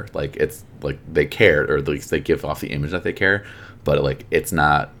awful there. Like, it's like they care, or at least they give off the image that they care, but like it's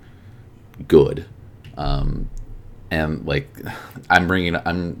not good. And like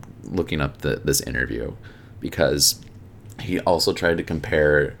I'm looking up this interview because he also tried to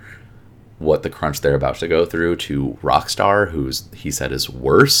compare what the crunch they're about to go through to Rockstar, he said is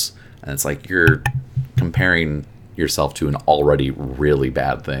worse. And it's like you're comparing yourself to an already really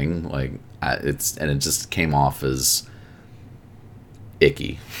bad thing. Like it just came off as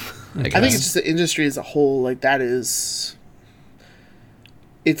icky. I think it's just the industry as a whole. Like, that is,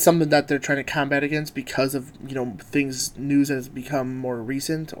 it's something that they're trying to combat against because of, news that has become more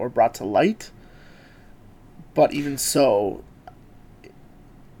recent or brought to light. But even so,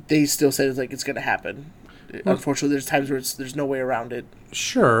 they still say it's going to happen. Unfortunately, there's times where there's no way around it.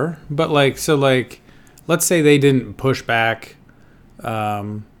 Sure, but let's say they didn't push back.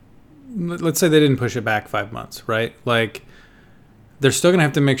 Let's say they didn't push it back 5 months, right? Like, they're still gonna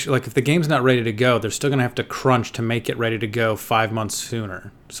have to make sure. Like, if the game's not ready to go, they're still gonna have to crunch to make it ready to go 5 months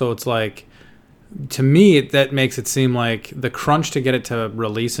sooner. So it's like, to me, that makes it seem like the crunch to get it to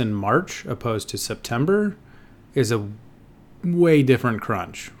release in March opposed to September is a way different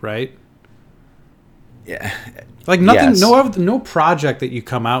crunch, right? Yeah. Like, nothing, Yes. no project that you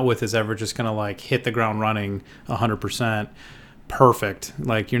come out with is ever just gonna like hit the ground running 100% perfect.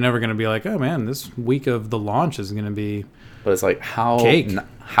 Like, you're never gonna be like, oh man, this week of the launch is gonna be. But it's like, how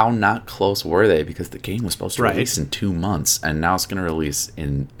not close were they? Because the game was supposed to release in 2 months, and now it's going to release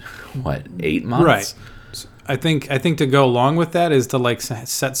in 8 months? Right. I think to go along with that is to like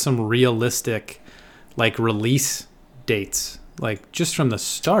set some realistic like release dates, like just from the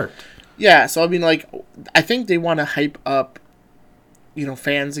start. Yeah, so I mean, like, I think they want to hype up,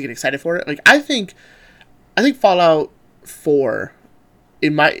 fans to get excited for it. Like, I think Fallout 4,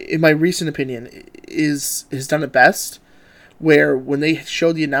 in my recent opinion, has done it best. Where when they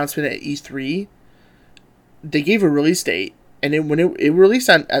showed the announcement at E3, they gave a release date, and when it released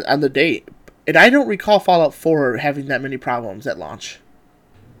on the date, and I don't recall Fallout 4 having that many problems at launch.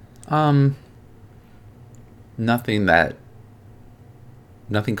 Nothing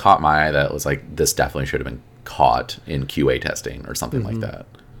caught my eye that was like, this definitely should have been caught in QA testing or something like that.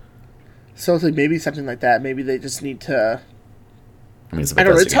 So it's like maybe something like that. Maybe they just need to I mean, it's a I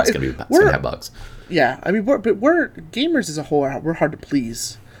don't know, Bethesda game. It's going to have bugs. Yeah, I mean, we're gamers as a whole. We're hard to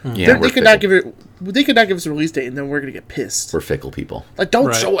please. Yeah, They could not give it. They could not give us a release date, and then we're gonna get pissed. We're fickle people. Like, don't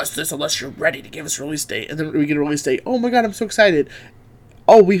Right. show us this unless you're ready to give us a release date, and then we get a release date. Oh my god, I'm so excited!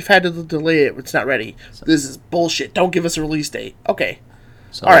 Oh, we've had to delay it. It's not ready. This is bullshit. Don't give us a release date. Okay.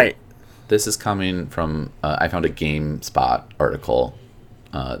 So, All right. This is coming from. I found a GameSpot article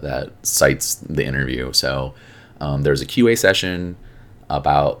that cites the interview. So there's a QA session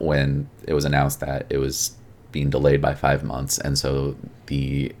about when it was announced that it was being delayed by 5 months, and so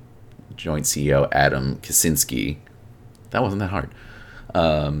the joint CEO Adam Kaczynski, that wasn't that hard,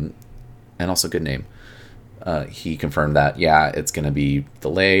 and also good name. He confirmed that it's going to be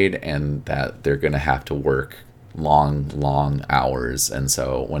delayed and that they're going to have to work long hours. And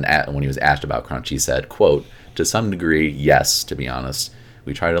so when he was asked about crunch, he said, "quote To some degree, yes. To be honest,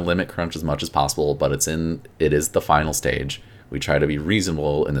 we try to limit crunch as much as possible, but it is the final stage. We try to be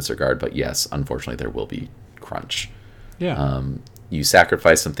reasonable in this regard, but yes, unfortunately, there will be crunch. Yeah. You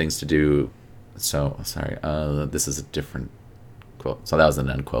sacrifice some things to do." So sorry, this is a different quote. So that was an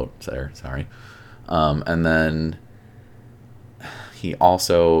end quote there. Sorry. And then he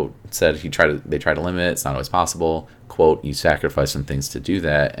also said they try to limit it. It's not always possible. Quote, "You sacrifice some things to do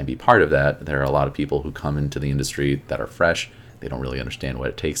that and be part of that. There are a lot of people who come into the industry that are fresh. They don't really understand what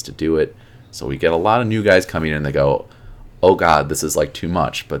it takes to do it. So we get a lot of new guys coming in and they go, oh God, this is like too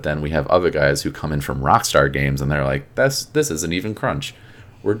much." But then we have other guys who come in from Rockstar Games and they're like, this isn't even crunch.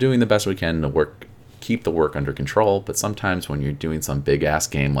 We're doing the best we can to keep the work under control, but sometimes when you're doing some big ass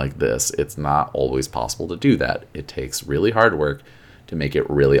game like this, it's not always possible to do that. It takes really hard work to make it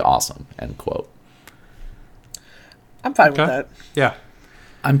really awesome. End quote. I'm fine with that. Yeah.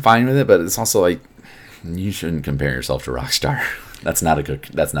 I'm fine with it, but it's also like, you shouldn't compare yourself to Rockstar. That's not a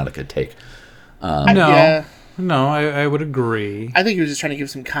good take. No. Yeah. No, I would agree. I think he was just trying to give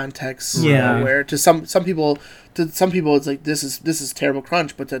some context. Yeah. Where to some people, it's like this is terrible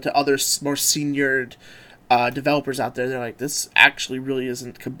crunch, but to other more senior developers out there, they're like, this actually really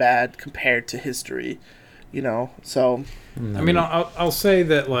isn't bad compared to history, So I mean, I'll say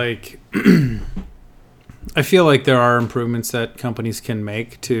that, like, I feel like there are improvements that companies can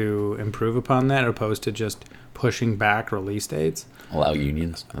make to improve upon that, opposed to just pushing back release dates. Allow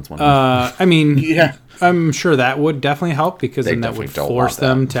unions. That's one. I mean, yeah, I'm sure that would definitely help, because They then that would definitely don't force want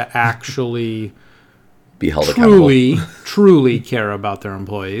them to actually be held accountable. truly care about their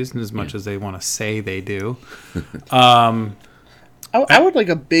employees, and as much as they want to say they do. I would like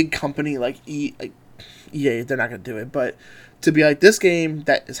a big company like EA. They're not going to do it, but to be like, this game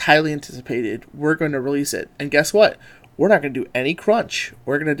that is highly anticipated, we're going to release it, and guess what? We're not going to do any crunch.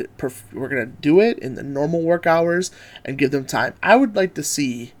 We're going to do it in the normal work hours and give them time. I would like to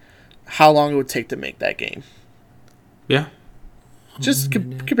see how long it would take to make that game. Yeah. Just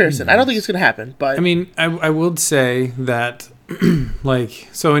comparison. I don't think it's going to happen, but I mean, I would say that, like,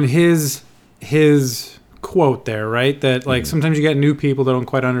 so in his quote there, right, that, like, sometimes you get new people that don't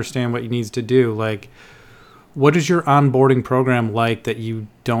quite understand what you needs to do. Like, what is your onboarding program like that you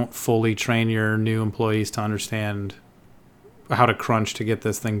don't fully train your new employees to understand how to crunch to get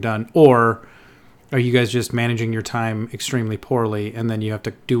this thing done? Or are you guys just managing your time extremely poorly, and then you have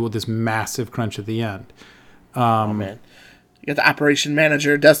to do this massive crunch at the end? oh man, you got the operation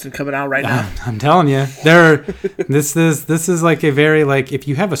manager Dustin coming out right now. I'm telling you, this is like a very, like, if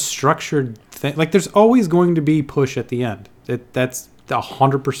you have a structured thing, like, there's always going to be push at the end. That's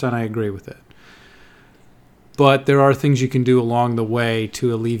 100%. I agree with it. But there are things you can do along the way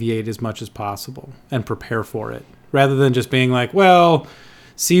to alleviate as much as possible and prepare for it, rather than just being like, well,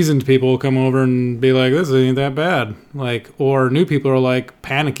 seasoned people will come over and be like, this ain't that bad. Like, or new people are like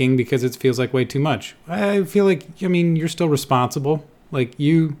panicking because it feels like way too much. I feel like, I mean, you're still responsible. Like,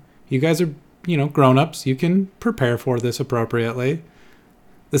 you guys are, grown-ups. You can prepare for this appropriately.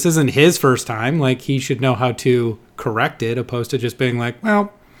 This isn't his first time. Like, he should know how to correct it, opposed to just being like,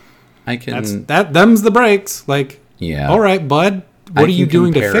 well, I can. them's the breaks. Like, Yeah. all right, bud. What are you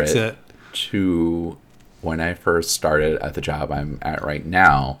doing to fix it? To when I first started at the job I'm at right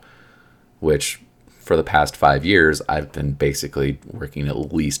now, which for the past 5 years, I've been basically working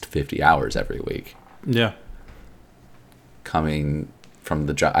at least 50 hours every week. Yeah. Coming from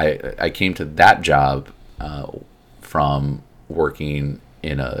the job, I came to that job from working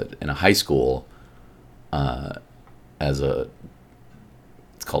in a high school as a,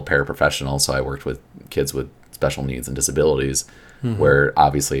 it's called paraprofessional. So I worked with kids with special needs and disabilities, where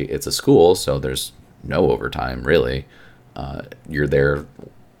obviously it's a school, so there's no overtime really. You're there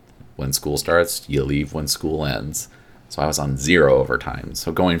when school starts, you leave when school ends. So I was on 0 overtime.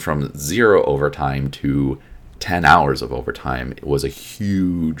 So going from 0 overtime to 10 hours of overtime was a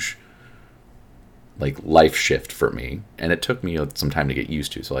huge like life shift for me, and it took me some time to get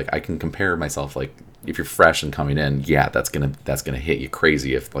used to. So like I can compare myself, like if you're fresh and coming in, yeah, that's gonna hit you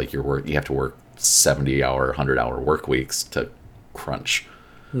crazy if like you have to work 70-hour 100-hour work weeks to crunch,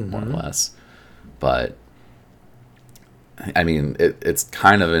 more or less. But I mean, it's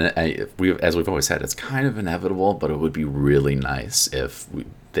kind of as we've always said, it's kind of inevitable, but it would be really nice if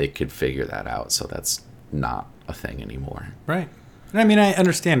they could figure that out, so that's not a thing anymore. Right. And I mean, I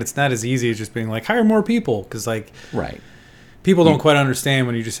understand it's not as easy as just being like, hire more people, because like, right, people don't quite understand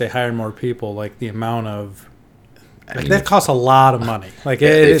when you just say hire more people, like the amount of like, that costs a lot of money. Like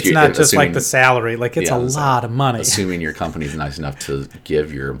it's not just like the salary, like it's a lot of money. Assuming your company's nice enough to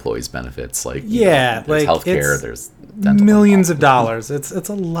give your employees benefits, like there's like healthcare, there's dental millions of dollars. It's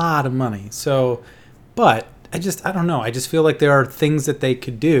a lot of money. So, but I don't know. I just feel like there are things that they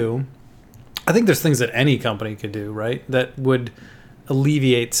could do. I think there's things that any company could do, right, that would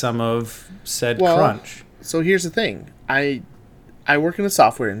alleviate some of said crunch. So here's the thing. I work in the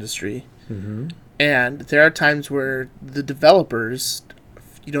software industry, and there are times where the developers,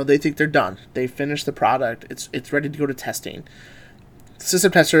 they think they're done. They finished the product. It's ready to go to testing.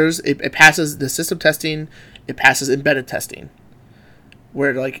 System testers, it passes the system testing. It passes embedded testing,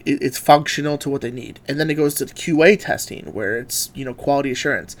 where like it's functional to what they need, and then it goes to QA testing, where it's quality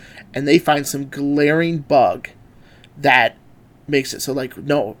assurance, and they find some glaring bug that makes it so like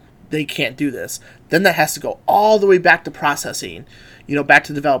no, they can't do this. Then that has to go all the way back to processing, back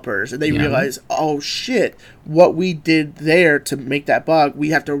to developers, and they realize, oh shit, what we did there to make that bug, we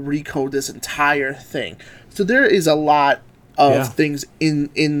have to recode this entire thing. So there is a lot of things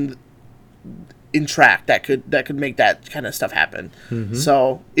in track that could make that kind of stuff happen.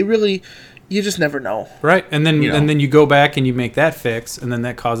 So it really, you just never know, right? And then you go back and you make that fix, and then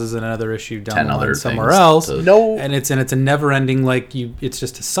that causes another issue down the line somewhere else. And it's a never ending, like it's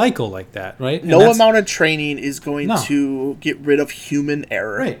just a cycle like that, right? No amount of training is going to get rid of human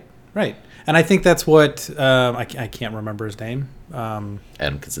error, right. And I think that's what I can't remember his name. Adam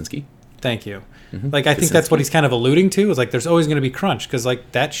Kaczynski. Thank you. Like I think that's what he's kind of alluding to, is like there's always going to be crunch, because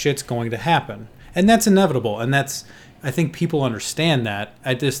like that shit's going to happen, and that's inevitable, and I think people understand that.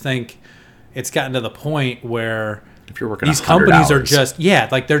 I just think it's gotten to the point where if you're working these companies are just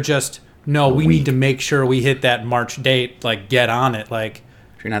they're just we need to make sure we hit that March date, like get on it. Like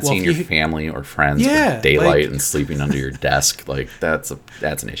if you're not seeing your family or friends with daylight and sleeping under your desk, like that's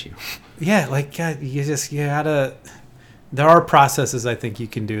an issue. Yeah, like God, you gotta. There are processes I think you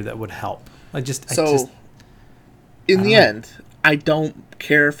can do that would help. In the end, I don't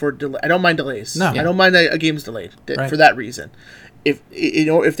care for delay. I don't mind delays. No, I don't mind a game's delayed for that reason. If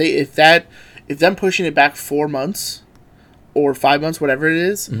them pushing it back 4 months or 5 months, whatever it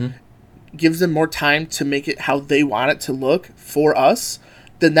is, gives them more time to make it how they want it to look for us,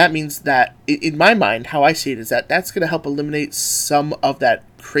 then that means that, in my mind, how I see it is that's going to help eliminate some of that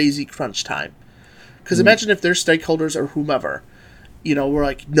crazy crunch time. Because imagine if there's stakeholders or whomever, we're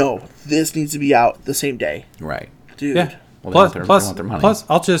like, no, this needs to be out the same day. Right. Dude. Yeah. Plus,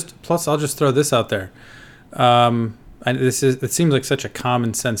 I'll just throw this out there. And it seems like such a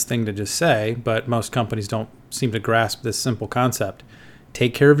common sense thing to just say, but most companies don't seem to grasp this simple concept.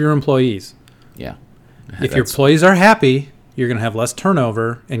 Take care of your employees. Yeah. If your employees are happy, you're going to have less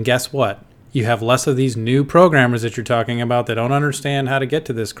turnover, and guess what? You have less of these new programmers that you're talking about that don't understand how to get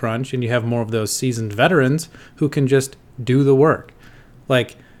to this crunch, and you have more of those seasoned veterans who can just do the work.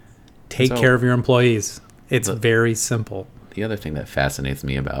 Like, take care of your employees. It's very simple. The other thing that fascinates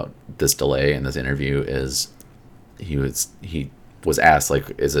me about this delay in this interview is he was asked,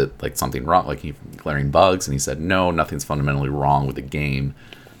 like, is it like something wrong, like glaring bugs, and he said no, nothing's fundamentally wrong with the game.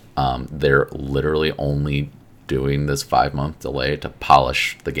 They're literally only doing this 5-month delay to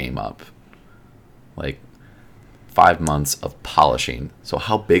polish the game up. Like 5 months of polishing. So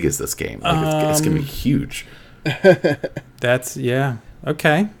how big is this game? Like it's gonna be huge. That's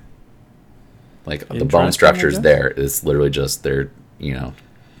okay. Like the bone structure's there. It's literally just they're and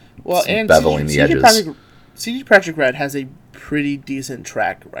beveling the edges. CD Projekt Red has a pretty decent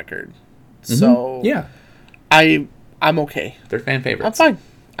track record, so I'm okay. They're fan favorites.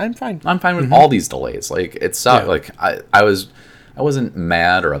 I'm fine with all these delays. Like it's like I wasn't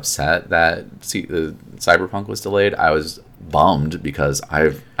mad or upset that the Cyberpunk was delayed. I was bummed because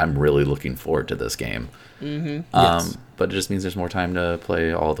I'm really looking forward to this game. But it just means there's more time to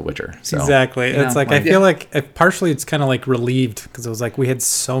play all The Witcher. So, exactly. It's I feel like partially it's kind of like relieved, because it was like we had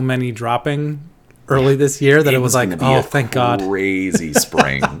so many dropping early this year that it was like, oh, thank God. Crazy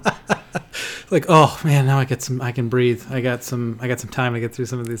spring. Like, oh man, now I can breathe. I got some time to get through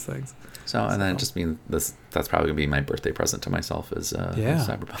some of these things. So, and then it just means that's probably going to be my birthday present to myself is Yeah.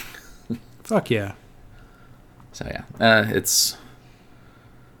 Cyberpunk. Fuck yeah. So, yeah. It's...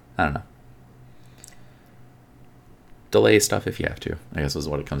 I don't know. Delay stuff if you have to, I guess is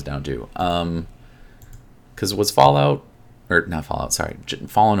what it comes down to. Because was Fallout... Or not Fallout, sorry.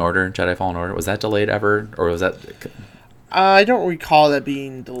 Fallen Order, Jedi Fallen Order, was that delayed ever? Or was that... I don't recall that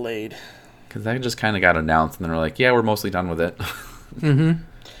being delayed. Because that just kind of got announced, and then we're like, yeah, we're mostly done with it.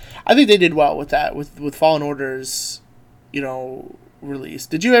 I think they did well with that, with Fallen Order's, release.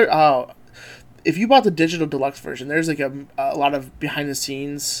 Did you ever... if you bought the digital deluxe version, there's like a lot of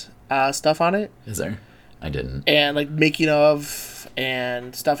behind-the-scenes stuff on it. Is there? I didn't. And like making of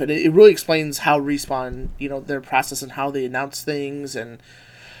and stuff. And it really explains how Respawn, their process and how they announce things and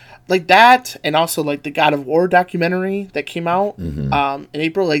like that. And also like the God of War documentary that came out in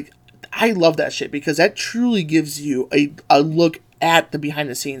April. Like I love that shit because that truly gives you a look at the behind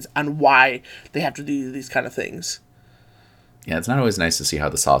the scenes on why they have to do these kind of things. Yeah, it's not always nice to see how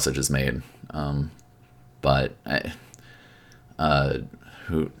the sausage is made. But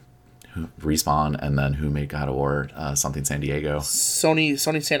who Respawn and then who made God of War? Something San Diego.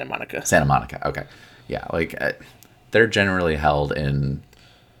 Sony Santa Monica. Santa Monica. Okay, yeah, like they're generally held in.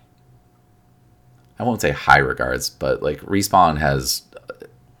 I won't say high regards, but like Respawn has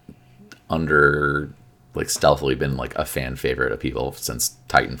stealthily been like a fan favorite of people since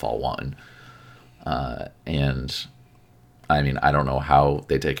Titanfall 1. And I mean, I don't know how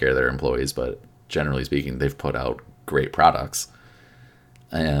they take care of their employees, but generally speaking, they've put out great products.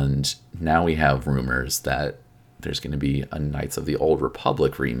 And now we have rumors that there's going to be a Knights of the Old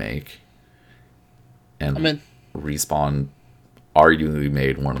Republic remake. And Respawn arguably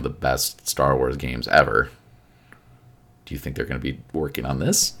made one of the best Star Wars games ever. Do you think they're going to be working on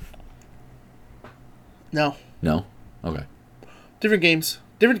this? No. No? Okay. Different games.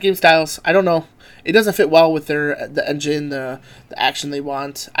 Different game styles. I don't know. It doesn't fit well with the engine, the action they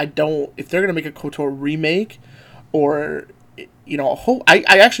want. If they're going to make a KOTOR remake or...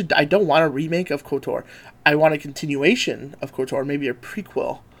 I don't want a remake of KOTOR. I want a continuation of KOTOR, maybe a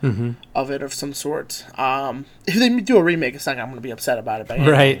prequel of it of some sort. If they do a remake, it's not I'm going to be upset about it by any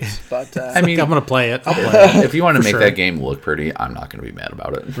Right. means, but I mean, I'm going to play it. I'll play it. If you want to make sure. that game look pretty, I'm not going to be mad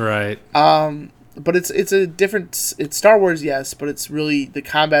about it. Right. but it's a different. It's Star Wars, yes, but it's really the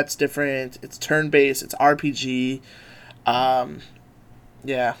combat's different. It's turn based. It's RPG.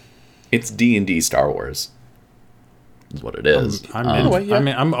 Yeah. It's D&D Star Wars. Is what it is.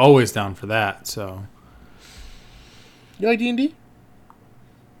 I'm always down for that. So. You like D&D?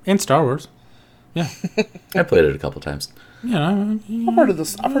 And Star Wars. Yeah. I played it a couple times. Yeah. I've heard of the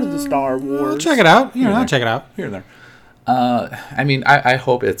Star Wars. I'll check it out. I'll check it out. Here and there. I mean, I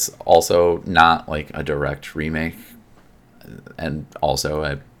hope it's also not like a direct remake. And also,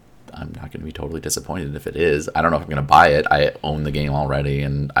 I'm not going to be totally disappointed if it is. I don't know if I'm going to buy it. I own the game already,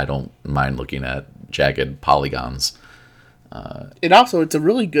 and I don't mind looking at jagged polygons. It's a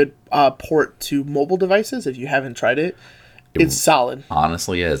really good port to mobile devices. If you haven't tried it, it's solid.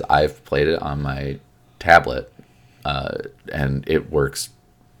 Honestly, is I've played it on my tablet, and it works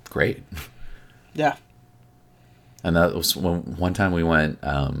great. Yeah. And that was one time we went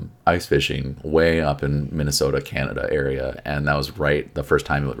ice fishing way up in Minnesota, Canada area, and that was right the first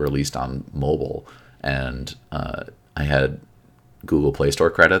time it released on mobile. And I had Google Play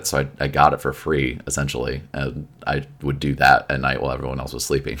Store credits, so I got it for free, essentially. And I would do that at night while everyone else was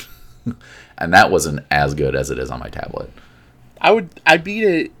sleeping. And that wasn't as good as it is on my tablet. I beat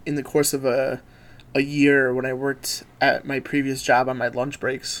it in the course of a year when I worked at my previous job on my lunch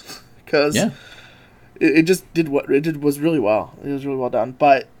breaks. Because it just did what it did was really well. It was really well done.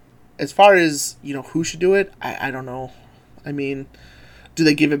 But as far as, who should do it, I don't know. I mean, do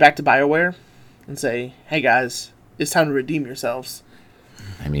they give it back to BioWare and say, hey guys, it's time to redeem yourselves?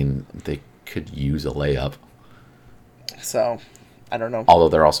 I mean, they could use a layup. So, I don't know. Although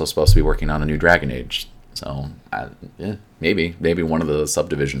they're also supposed to be working on a new Dragon Age. So, maybe one of the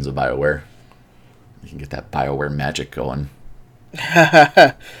subdivisions of BioWare. You can get that BioWare magic going.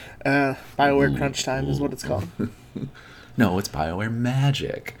 BioWare Crunch Time is what it's called. No, it's BioWare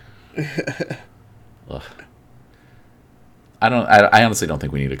Magic. Ugh. I honestly don't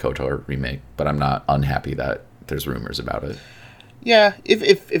think we need a KOTOR remake, but I'm not unhappy that there's rumors about it. Yeah,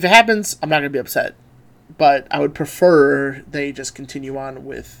 if it happens, I'm not going to be upset. But I would prefer they just continue on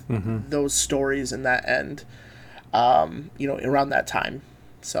with those stories and that end, around that time.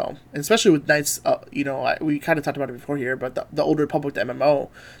 So, and especially with Knights, we kind of talked about it before here, but the Old Republic, the MMO,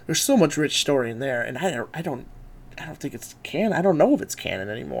 there's so much rich story in there, and I I don't think it's canon. I don't know if it's canon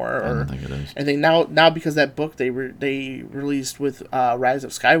anymore. I don't think it is. And they now because that book they released with Rise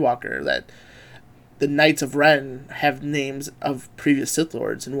of Skywalker, that the Knights of Ren have names of previous Sith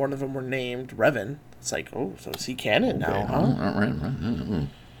Lords, and one of them were named Revan. It's like, oh, so is he canon now, huh? Right.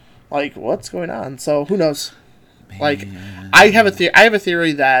 Like, what's going on? So who knows? Like, I have a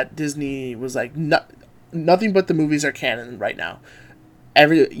theory that Disney was like, nothing but the movies are canon right now.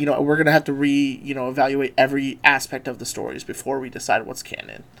 We're gonna have to evaluate every aspect of the stories before we decide what's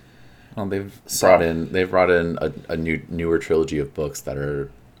canon. Well, they've brought in a newer trilogy of books that are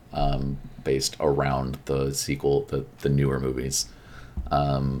based around the sequel, the newer movies.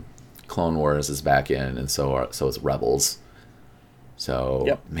 Clone Wars is back in, and so is Rebels. So,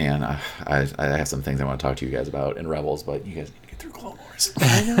 yep. Man, I have some things I want to talk to you guys about in Rebels, but you guys need to get through Clone Wars.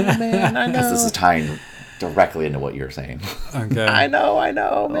 I know, man. I know. Because this is tying directly into what you're saying. Okay. I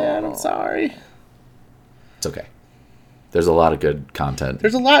know, man. I'm sorry. It's okay. There's a lot of good content.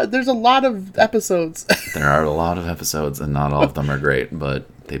 There's a lot of episodes. There are a lot of episodes, and not all of them are great, but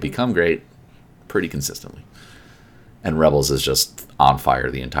they become great pretty consistently. And Rebels is just on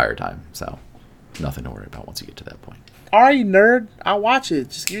fire the entire time, so nothing to worry about once you get to that point. All right, nerd. I'll watch it.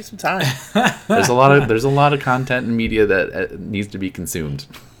 Just give me some time. There's a lot of content and media that needs to be consumed.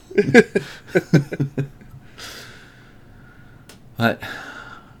 But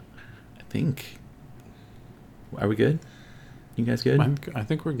I think, are we good? You guys good? I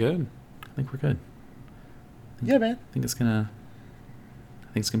think we're good. I think we're good. Yeah, man. I think it's gonna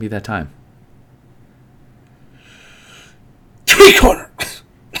be that time. Tweet corner.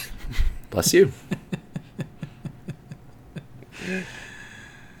 Bless you.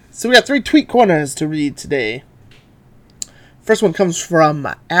 So we got 3 tweet corners to read today. First one comes from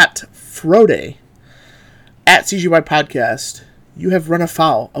 @Frode. @CGY Podcast. You have run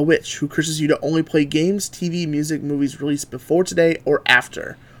afoul a witch who curses you to only play games, TV, music, movies released before today or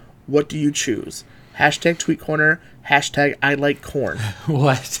after. What do you choose? #tweet corner. #I like corn.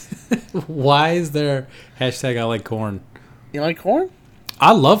 What? Why is there #I like corn? You like corn?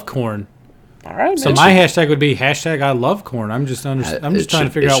 I love corn. All right, man. So my hashtag would be #I love corn. I'm just trying to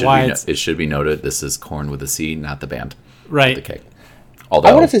figure out why it's... It should be noted, this is Corn with a C, not the band. Right. The K. Although,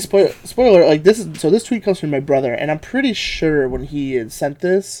 I want to say spoiler. Like this tweet comes from my brother, and I'm pretty sure when he had sent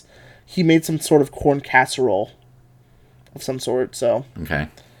this, he made some sort of corn casserole of some sort. So okay.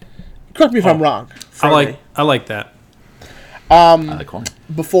 Correct me if I'm wrong. I like that. I like corn.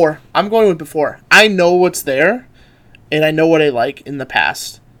 Before. I'm going with before. I know what's there, and I know what I like in the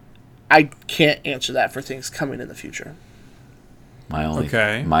past. I can't answer that for things coming in the future. My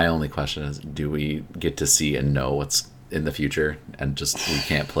only question is, do we get to see and know what's in the future and just we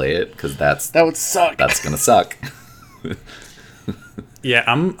can't play it? Because that would suck. That's going to suck. Yeah,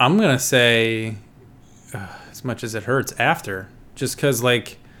 I'm going to say, as much as it hurts, after. Just because,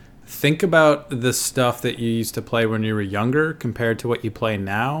 like, think about the stuff that you used to play when you were younger compared to what you play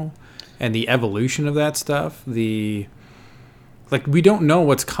now and the evolution of that stuff. Like, we don't know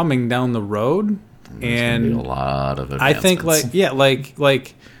what's coming down the road. There's gonna be a lot of advancements. I think,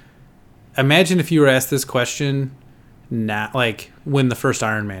 like, imagine if you were asked this question now, like, when the first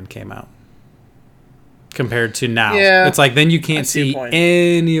Iron Man came out. Compared to now. Yeah, it's like, then you can't see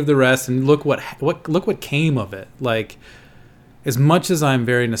any of the rest, and look what came of it. Like, as much as I'm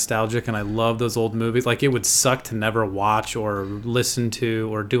very nostalgic and I love those old movies, like, it would suck to never watch or listen to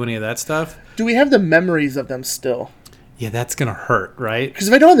or do any of that stuff. Do we have the memories of them still? Yeah, that's gonna hurt, right? Because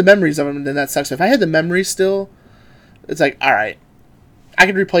if I don't have the memories of them, then that sucks. If I had the memories still, it's like, all right, I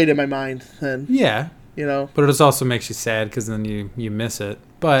could replay it in my mind. Then yeah, But it also makes you sad because then you miss it.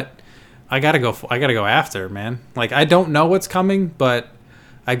 But I gotta go after, man. Like, I don't know what's coming, but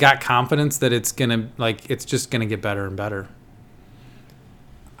I got confidence that it's just gonna get better and better.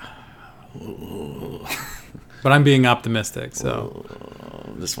 But I'm being optimistic, so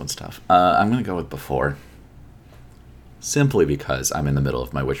this one's tough. I'm gonna go with before. Simply because I'm in the middle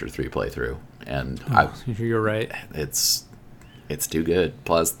of my Witcher 3 playthrough, and you're right. It's too good.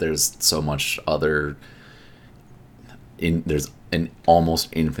 Plus, there's so much other. There's an almost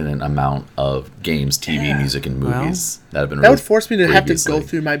infinite amount of games, TV, music, and movies that have been. That would force me to previously. have to go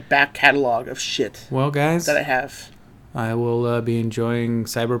through my back catalog of shit. Well, guys, that I have. I will be enjoying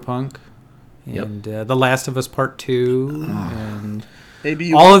Cyberpunk and Yep. The Last of Us Part 2 and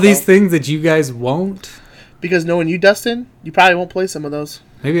maybe all of these things that you guys won't. Because knowing you, Dustin, you probably won't play some of those.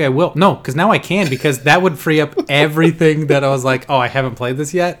 Maybe I will. No, because now I can, because that would free up everything that I was like, oh, I haven't played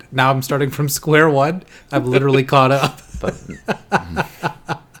this yet. Now I'm starting from square one. I've literally caught up. But,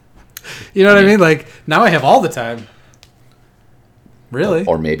 you know what I mean? Like, now I have all the time. Really?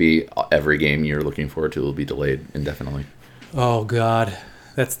 Or maybe every game you're looking forward to will be delayed indefinitely. Oh God,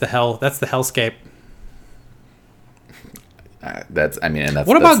 that's the hell. That's the hellscape. That's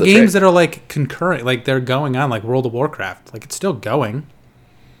What about games that are like concurrent, like they're going on, like World of Warcraft? Like it's still going.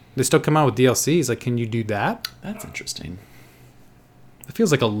 They still come out with DLCs. Like, can you do that? That's interesting. It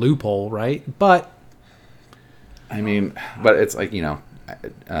feels like a loophole, right? But but it's like,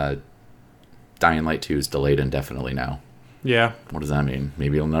 Dying Light 2 is delayed indefinitely now. yeah, What does that mean?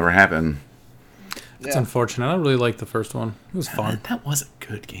 Maybe it'll never happen. it's unfortunate. I really liked the first one. It was fun. That was a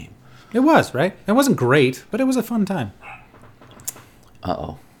good game. It was, right? It wasn't great, but it was a fun time.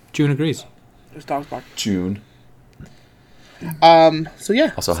 Uh-oh. June agrees. There's dogs barking. June. So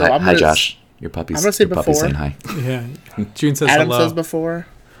yeah. Also, so hi Josh. Your puppy's, I'm gonna say your puppy's before. saying hi. Yeah. June says Adam hello. says before.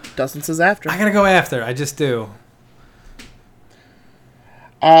 Dustin says after. I gotta go after. I just do.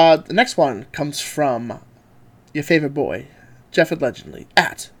 The next one comes from your favorite boy, Jeff Allegedly,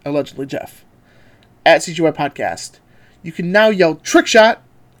 at Allegedly Jeff, at CGY Podcast. You can now yell trick shot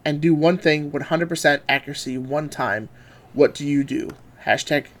and do one thing 100% accuracy one time. What do you do?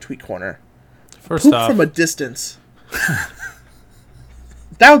 Hashtag tweet corner. First Poop off, from a distance.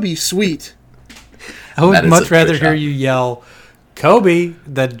 That would be sweet. I would That is much a rather trick hear shot. you yell Kobe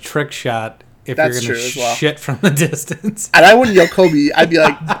than trick shot if That's you're gonna true as well. shit from the distance. And I wouldn't yell Kobe. I'd be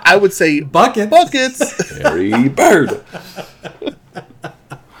like, I would say Buckets. buckets. Harry Bird.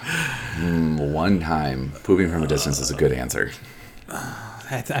 One time. Pooping from a distance is a good answer.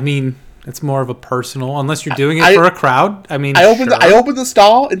 I mean, it's more of a personal, unless you're doing it I- for a crowd. I mean, I open sure. the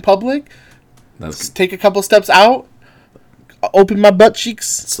stall in public, That's take a couple steps out, open my butt cheeks.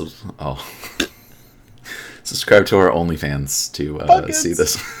 so, oh. Subscribe to our OnlyFans to Buckets. see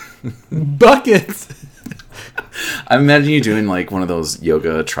this. buckets. I imagine you doing like one of those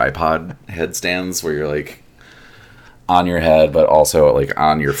yoga tripod headstands where you're like on your head, but also like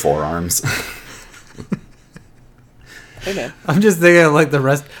on your forearms. Hey man, I'm just thinking of, like the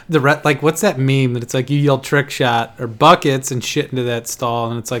rest, like what's that meme that it's like you yell trick shot or buckets and shit into that stall,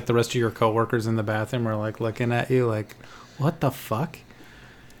 and it's like the rest of your coworkers in the bathroom are like looking at you like, what the fuck?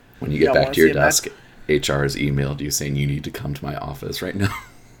 When you get Y'all back wanna to your see a desk, HR has emailed you saying you need to come to my office right now.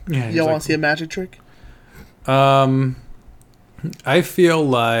 Yeah, you want to see a magic trick? I feel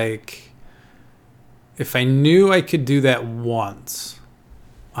like if I knew I could do that once,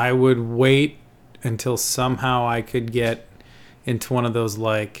 I would wait until somehow I could get into one of those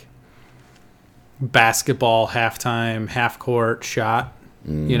like basketball halftime half court shot,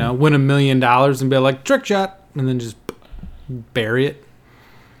 win $1 million and be like trick shot and then just bury it.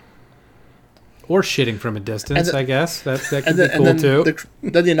 Or shitting from a distance, And the- I guess. That could And be then, cool and too.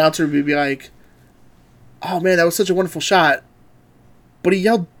 then the announcer would be like, "Oh man, that was such a wonderful shot," but he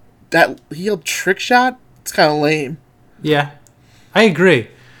yelled trick shot. It's kind of lame. Yeah, I agree.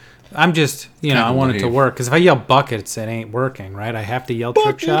 I'm just, I want it to behave. work. Because if I yell buckets, it ain't working, right? I have to yell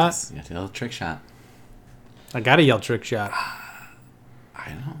trick shot. You have to yell trick shot. I got to yell trick shot. I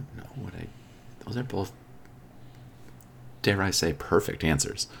don't know what I. Those are both, dare I say, perfect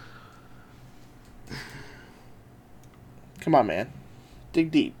answers. Come on, man, dig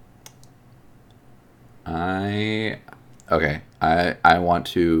deep. I want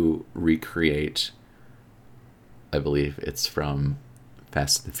to recreate. I believe it's from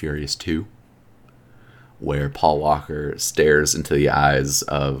Fast and the Furious 2, where Paul Walker stares into the eyes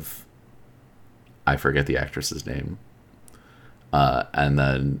of, I forget the actress's name, and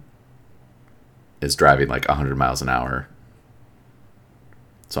then is driving like 100 miles an hour.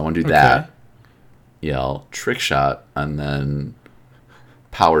 So I want to do that, yell trick shot, and then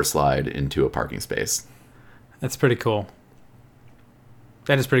power slide into a parking space. That's pretty cool.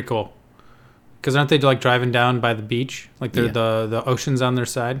 That is pretty cool. Because aren't they like driving down by the beach? Like they're the ocean's on their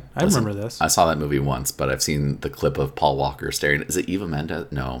side? I remember this. I saw that movie once, but I've seen the clip of Paul Walker staring. Is it Eva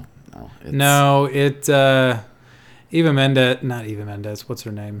Mendes? No. It's, No, Eva Mendes, not Eva Mendes. What's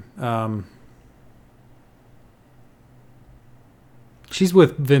her name? She's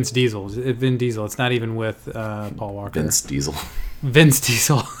with Vin Diesel. It's not even with Paul Walker. Vince Diesel. Vince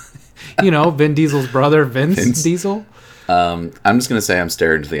Diesel. Vin Diesel's brother, Vince Diesel. I'm just going to say I'm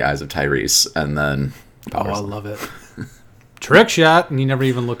staring into the eyes of Tyrese, and then... I love it. Trick shot, and you never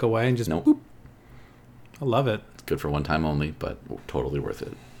even look away, and just Nope. boop. I love it. It's good for one time only, but totally worth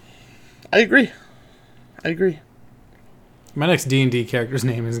it. I agree. My next D&D character's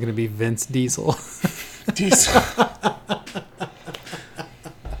name is going to be Vince Diesel. Diesel.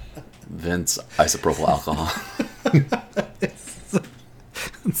 Vince isopropyl alcohol.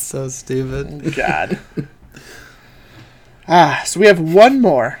 It's so stupid. God. So we have one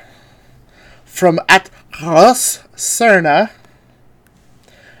more from at Ross Cerna.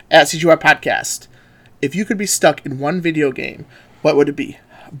 at CGY Podcast. If you could be stuck in one video game, what would it be?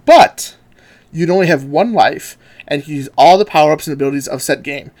 But you'd only have one life, and you can use all the power-ups and abilities of said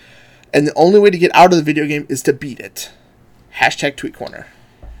game. And the only way to get out of the video game is to beat it. Hashtag Tweet Corner.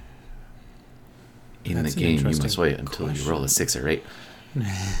 In That's the an game, you interesting must wait until you roll a 6 or 8.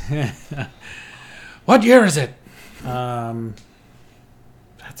 What year is it? That's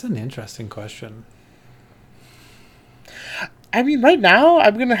an interesting question. I mean, right now,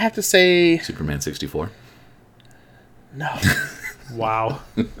 I'm going to have to say... Superman 64. No. Wow.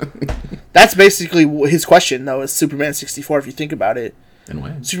 That's basically his question, though, is Superman 64, if you think about it. In a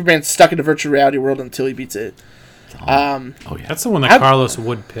way. Superman's stuck in a virtual reality world until he beats it. Oh, yeah. That's the one that Carlos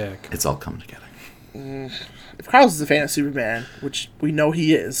would pick. It's all coming together. If Carlos is a fan of Superman, which we know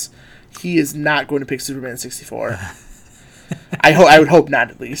he is not going to pick Superman 64. I would hope not,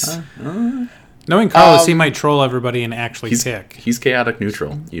 at least. Knowing Carlos, he might troll everybody and actually pick. He's chaotic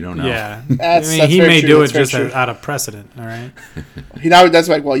neutral. You don't know. Yeah. That's he very may true. do That's it very just true. out of precedent, all right? That's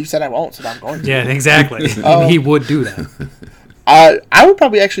like, well, you said I won't, so I'm going to. Yeah, exactly. He would do that. I would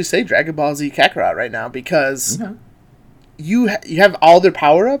probably actually say Dragon Ball Z Kakarot right now, because you have all their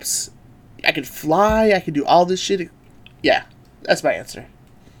power-ups. I could fly. I could do all this shit. Yeah, that's my answer.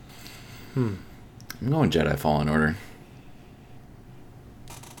 I'm going Jedi Fallen Order.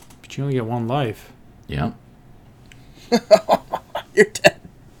 But you only get one life. Yeah. You're dead.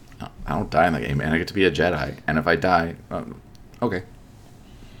 I don't die in the game, man. I get to be a Jedi. And if I die, okay.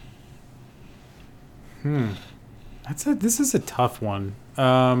 This is a tough one.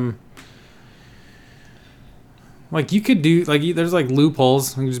 Like, you could do, like, there's, like,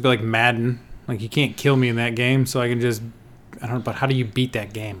 loopholes. You can just be like Madden. Like, you can't kill me in that game, so I can just, I don't know, but how do you beat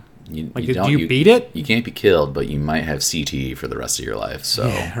that game? Like, do you beat it? You can't be killed, but you might have CTE for the rest of your life. So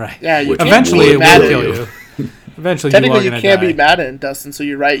Yeah, right. Yeah, you can't Eventually, beat it will Madden. kill you. Eventually, you are Technically, you going to can't die. beat Madden, Dustin, so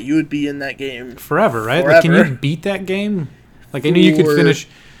you're right. You would be in that game Forever, right? Like, can Forever. you beat that game? Like, I know you could finish...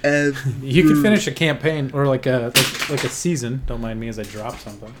 forever. You could finish a campaign or like a season. Don't mind me as I drop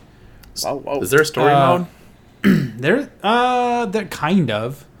something. Whoa. is there a story mode? There kind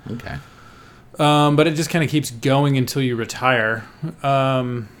of. Okay. But it just kind of keeps going until you retire.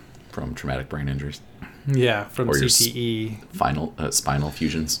 From traumatic brain injuries. Yeah, from Or your CTE. Spinal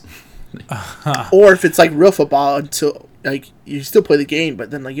fusions. Or if it's like real football, until like you still play the game, but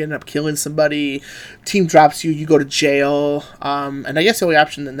then like you end up killing somebody, team drops you, you go to jail, and I guess the only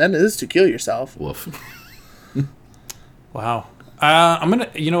option then is to kill yourself. Woof. Wow.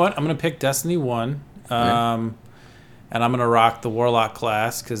 You know what? I'm gonna pick Destiny 1. And I'm gonna rock the Warlock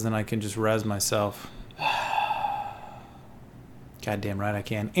class because then I can just res myself. Goddamn right I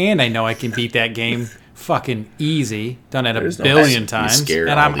can, and I know I can beat that game fucking easy. Done it There's a no billion You times, scare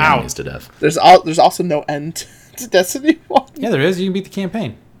and all I'm the enemies out. to death. There's also no end to Destiny 1. Yeah, there is. You can beat the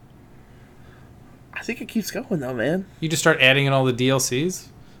campaign. I think it keeps going though, man. You just start adding in all the DLCs.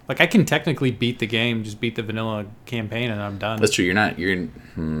 Like, I can technically beat the game, just beat the vanilla campaign, and I'm done. That's true.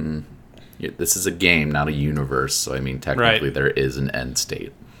 This is a game, not a universe. So, I mean, technically Right. there is an end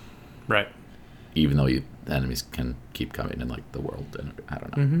state. Right. Even though the enemies can keep coming in, like, the world. And I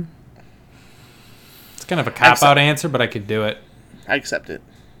don't know. It's kind of a cop-out answer, but I could do it, I accept it.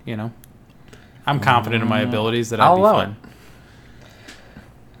 you know? I'm confident in my abilities that I'll I'd be allow fine.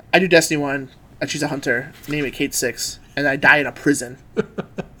 I do Destiny 1. I choose a hunter. Name it Kate 6, and I die in a prison.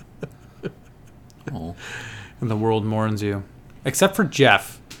 Oh. And the world mourns you. Except for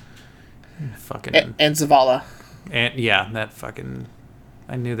Jeff. Fucking... And Zavala. And yeah, that fucking...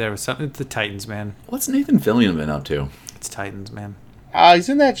 I knew there was something. It's the Titans, man. What's Nathan Fillion been up to? It's Titans, man. He's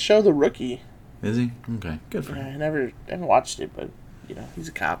in that show, The Rookie. Is he? Okay. Good for I him. haven't watched it, but he's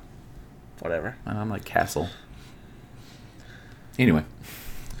a cop. Whatever. I'm like Castle. Anyway.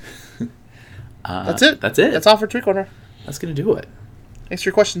 That's it. That's it. That's all for Tweet Corner. That's going to do it. Thanks for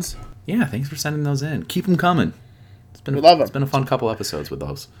your questions. Yeah, thanks for sending those in. Keep them coming. We love 'em. It's been a fun couple episodes with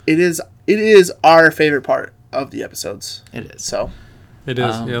those. It is our favorite part of the episodes. It is. So It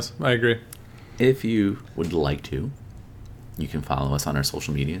is, yes. I agree. If you would like to, you can follow us on our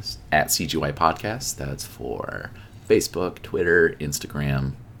social medias at CGY Podcast. That's for Facebook, Twitter,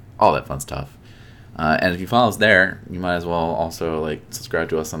 Instagram, all that fun stuff. And if you follow us there, you might as well also subscribe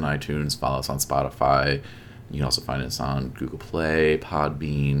to us on iTunes, follow us on Spotify. You can also find us on Google Play,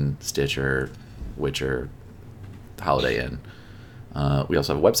 Podbean, Stitcher, Witcher, Holiday Inn. We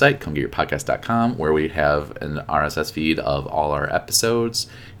also have a website, comegetyourpodcast.com, where we have an RSS feed of all our episodes.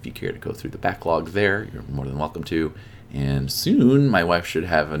 If you care to go through the backlog there, you're more than welcome to. And soon, my wife should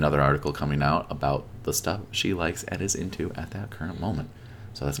have another article coming out about the stuff she likes and is into at that current moment.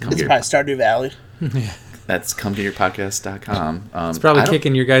 So that's it's probably Stardew Valley. That's comegetyourpodcast.com. It's probably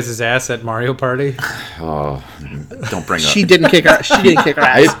kicking your guys' ass at Mario Party. Oh, don't bring up. She didn't kick her. She didn't kick her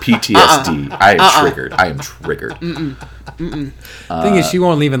I ass. have PTSD. I am triggered. I am triggered. Thing is, she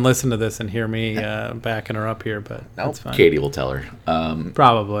won't even listen to this and hear me backing her up here, but that's fine. Katie will tell her.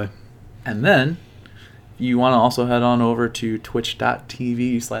 Probably. And then you want to also head on over to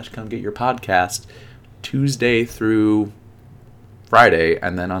twitch.tv/comegetyourpodcast Tuesday through Friday,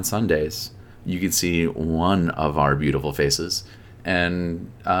 and then on Sundays you can see one of our beautiful faces,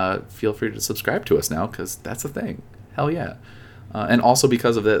 and feel free to subscribe to us now, because that's a thing. Hell yeah. And also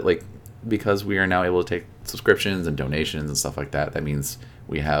because of that, like, because we are now able to take subscriptions and donations and stuff like that, that means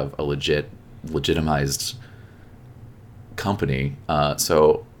we have a legitimized company.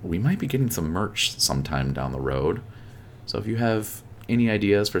 So we might be getting some merch sometime down the road. So if you have any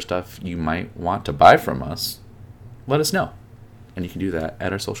ideas for stuff you might want to buy from us, let us know. And you can do that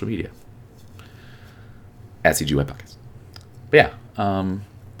at our social media. At CGY Podcast. But yeah,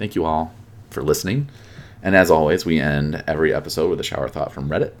 thank you all for listening. And as always, we end every episode with a shower thought from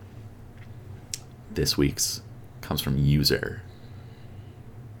Reddit. This week's comes from user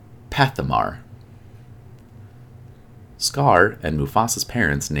Pathamar. Scar and Mufasa's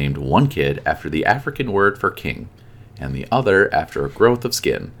parents named one kid after the African word for king, and the other after a growth of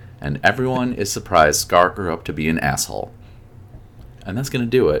skin, and everyone is surprised Scar grew up to be an asshole. And that's going to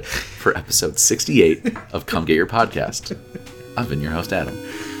do it for episode 68 of Come Get Your Podcast. I've been your host, Adam.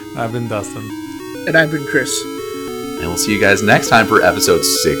 I've been Dustin. And I've been Chris. And we'll see you guys next time for episode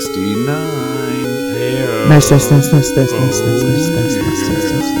 69. Hey-o. Nice.